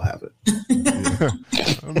 we'll all have it.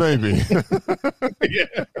 Maybe.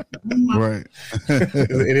 Right.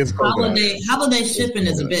 It is holiday shipping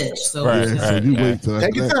is a bitch. So, so you wait till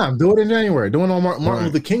take your time. Do it in January. Doing on Martin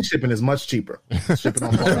Luther King shipping is much cheaper. Shipping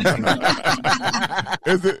on Martin.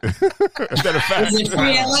 Is it? Is that a fact? Is it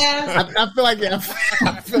free at last? I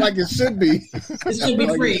feel like it should be. It should be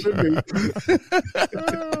free.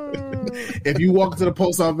 If you walk to the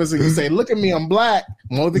post office and you say, "Look at me, I'm black,"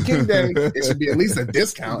 Martin Luther King Day, it should be at least a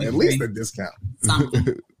discount.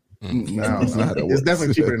 Something. No, it's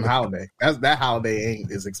definitely cheaper than holiday. That holiday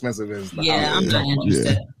ain't as expensive as the holiday. I'm not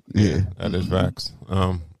interested. Yeah, that is facts.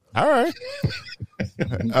 All right.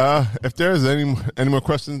 If there's any more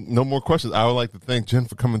questions, no more questions, I would like to thank Jen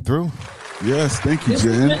for coming through. Yes, thank you,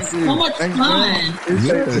 Jen. It's so much fun.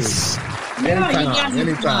 Yes.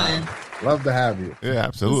 Anytime. Love to have you. Yeah,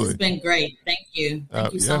 absolutely. This has been great. Thank you.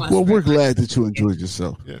 Thank you so much. Well, we're glad that you enjoyed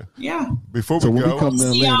yourself. Yeah. Before we go, we come to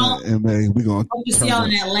Atlanta in May, we're going to see y'all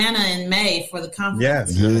in Atlanta in May for the conference.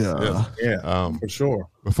 Yes. Yeah. For sure.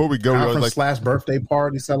 Before we go, conference / birthday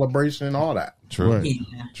party celebration and all that. True. Right.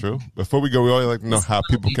 Yeah. True. Before we go, we always like to know how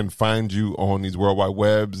people can find you on these worldwide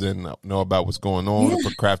webs and know about what's going on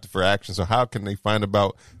for Crafted for Action. So how can they find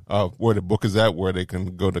about where the book is at, where they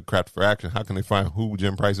can go to Crafted for Action? How can they find who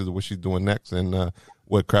Jen Price is, what she's doing next, and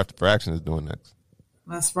what Crafted for Action is doing next?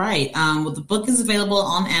 That's right. Well, the book is available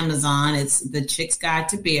on Amazon. It's The Chick's Guide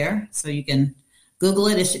to Beer. So you can Google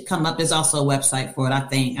it. It should come up. There's also a website for it, I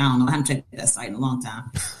think. I don't know. I haven't checked that site in a long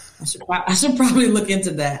time. I should probably look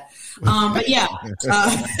into that. But yeah,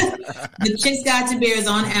 The Chick's Guide to Beer is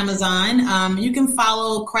on Amazon. You can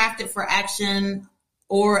follow Crafted for Action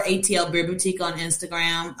or ATL Beer Boutique on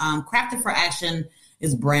Instagram. Crafted for Action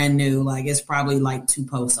is brand new. Like it's probably like 2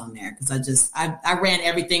 posts on there because I ran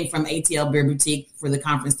everything from ATL Beer Boutique for the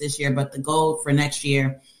conference this year, but the goal for next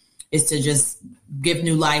year is to just give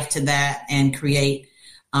new life to that and create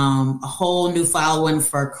a whole new following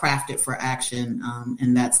for Crafted for Action,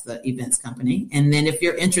 and that's the events company. And then if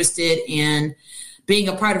you're interested in being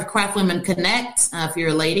a part of Craft Women Connect, if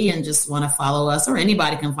you're a lady and just want to follow us, or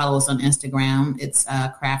anybody can follow us on Instagram, it's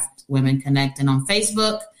Craft Women Connect. And on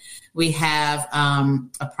Facebook, we have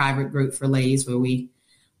a private group for ladies where we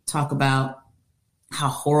talk about how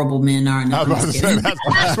horrible men are. I was about to say,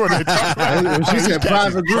 that's what they talk about. When she said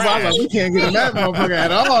private group, I was like, we can't get in that motherfucker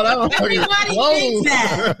at all. Everybody thinks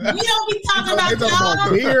that. We don't be talking about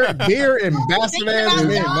y'all. Beer and bastard ass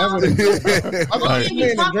men. That's what it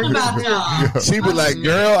is. She be like,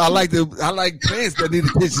 girl, I like plants that need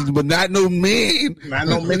attention, but not no men. Not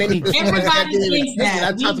no men. Everybody thinks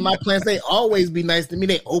that. I talk to my plants. They always be nice to me.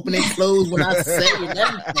 They open and close when I say it and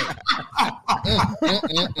everything.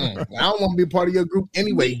 I don't want to be a part of your group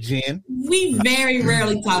anyway, Jen. We very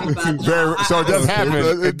rarely talk about that. So it does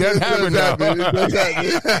happen. It does happen now.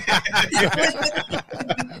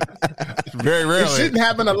 Very rarely. It shouldn't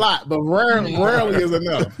happen a lot, but rarely is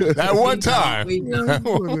enough. That one time.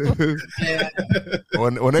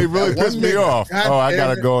 when they really piss me off, I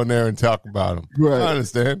got to go in there and talk about them. Right. I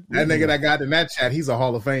understand. That nigga that got in that chat, he's a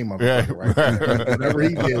Hall of Fame motherfucker right there. Whatever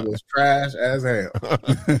he did was trash as hell.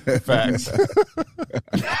 Facts.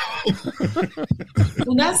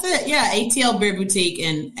 Well, that's it. Yeah, ATL Beer Boutique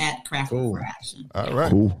and at Craft for Action. All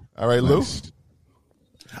right. Cool. All right, Lou.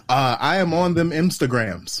 I am on them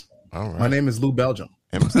Instagrams. All right. My name is Lou Belgium.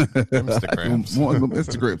 Instagrams. One of them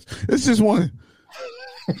Instagrams. It's just one.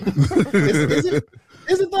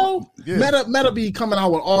 Is it though? Yeah. Meta be coming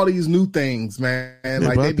out with all these new things, man.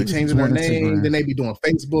 Like they be changing their name, then they be doing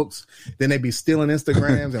Facebooks, then they be stealing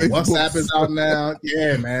Instagrams, and WhatsApp is out now.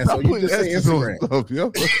 Yeah, man. So you just say Instagram.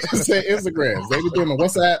 Say Instagrams. They be doing the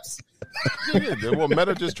WhatsApps. Yeah, well,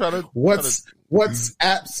 Meta just try to what's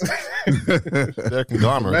apps. They're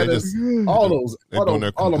conglomerate. They're doing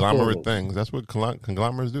their conglomerate things. That's what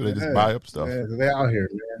conglomerates do. They just buy up stuff. Yeah, they're out here,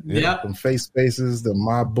 man. Yeah. From Face Spaces, the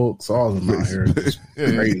My Books, all of them out here. It's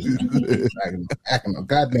crazy. acting a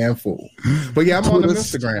goddamn fool. But yeah, I'm on the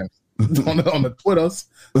Instagram. on the Twitters.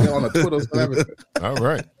 On the Twitters, whatever. All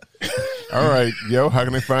right. Yo, how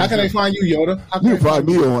can they find you? How can they find you, Yoda? You can find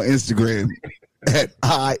me on Instagram at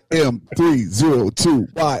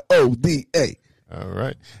IM302YODA. All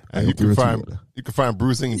right. And you can find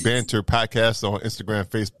Bruising Banter Podcast on Instagram,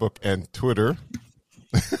 Facebook, and Twitter.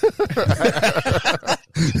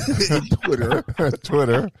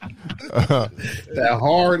 Twitter. That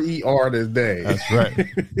hard ER this day. That's right.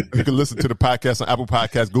 You can listen to the podcast on Apple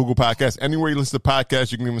Podcasts, Google Podcasts, anywhere you listen to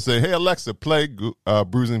podcasts. You can even say, "Hey Alexa, play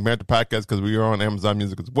Bruising Banter Podcast," because we are on Amazon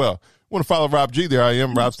Music as well. Want to follow Rob G? There I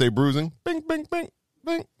am, Rob Stay Bruising. Bing, bing, bing,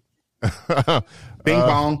 bing. Bing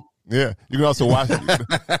bong. Yeah, you can also watch. You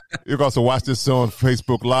can also watch this on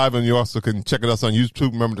Facebook Live, and you also can check us on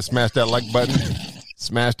YouTube. Remember to smash that like button.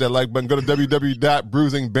 Smash that like button. Go to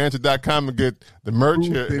www.bruisingbanter.com and get the merch.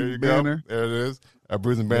 Here you go. There it is.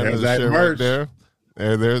 Bruising Banter is a shirt right there.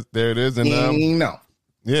 There it is. And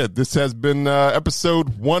yeah, this has been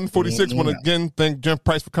episode 146. Want to again thank Jeff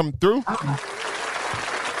Price for coming through.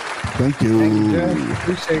 Thank you.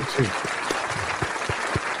 Appreciate you.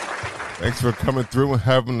 Thanks for coming through and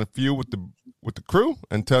having a few with the crew.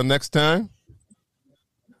 Until next time.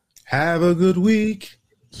 Have a good week.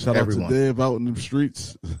 Shout out to Dave out in the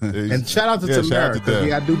streets. And shout out to Tamara,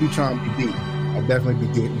 because I do be trying to be deep. I'll definitely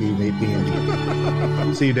be being deep.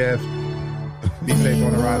 See you, Dev. Be safe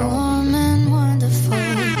on the ride home. Wonderful.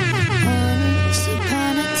 Once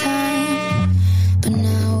upon a time, but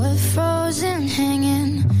now we're frozen,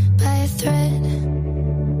 hanging by a thread.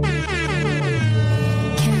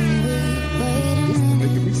 Can we wait a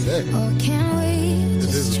minute, or can we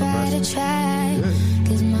just try to try?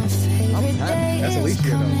 Cause my favorite day is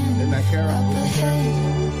coming up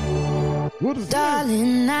ahead. What is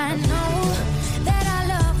Darling, I know that our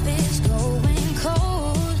love is going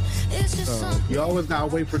cold. It's just something. You always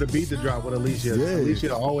gotta wait for the beat to drop with Alicia.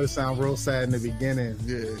 Alicia always sound real sad in the beginning.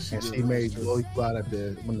 Yeah, she made blow you out at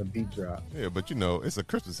when the beat dropped. Yeah, but it's a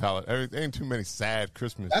Christmas holiday. There ain't too many sad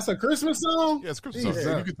Christmas. That's a Christmas song? Yeah, it's a Christmas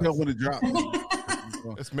song. You can tell when it drops.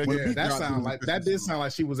 That did sound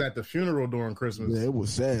like she was at the funeral during Christmas. Yeah, it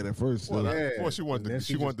was sad at first. Well, she wanted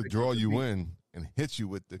to draw you in and hit you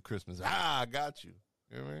with the Christmas. I got you.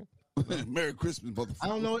 You know what I mean? Merry Christmas, motherfucker. I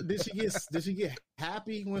don't know. Did she get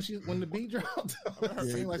happy when the beat dropped?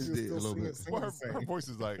 It seemed like she was still singing. Well, her voice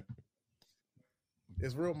is like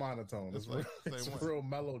it's real monotone. It's real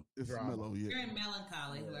mellow. It's mellow. Yeah. Very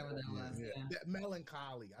melancholy. Whoever that was. Yeah.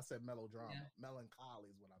 Melancholy. I said melodrama. Yeah. Melancholy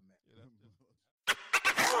is what I meant. Yeah,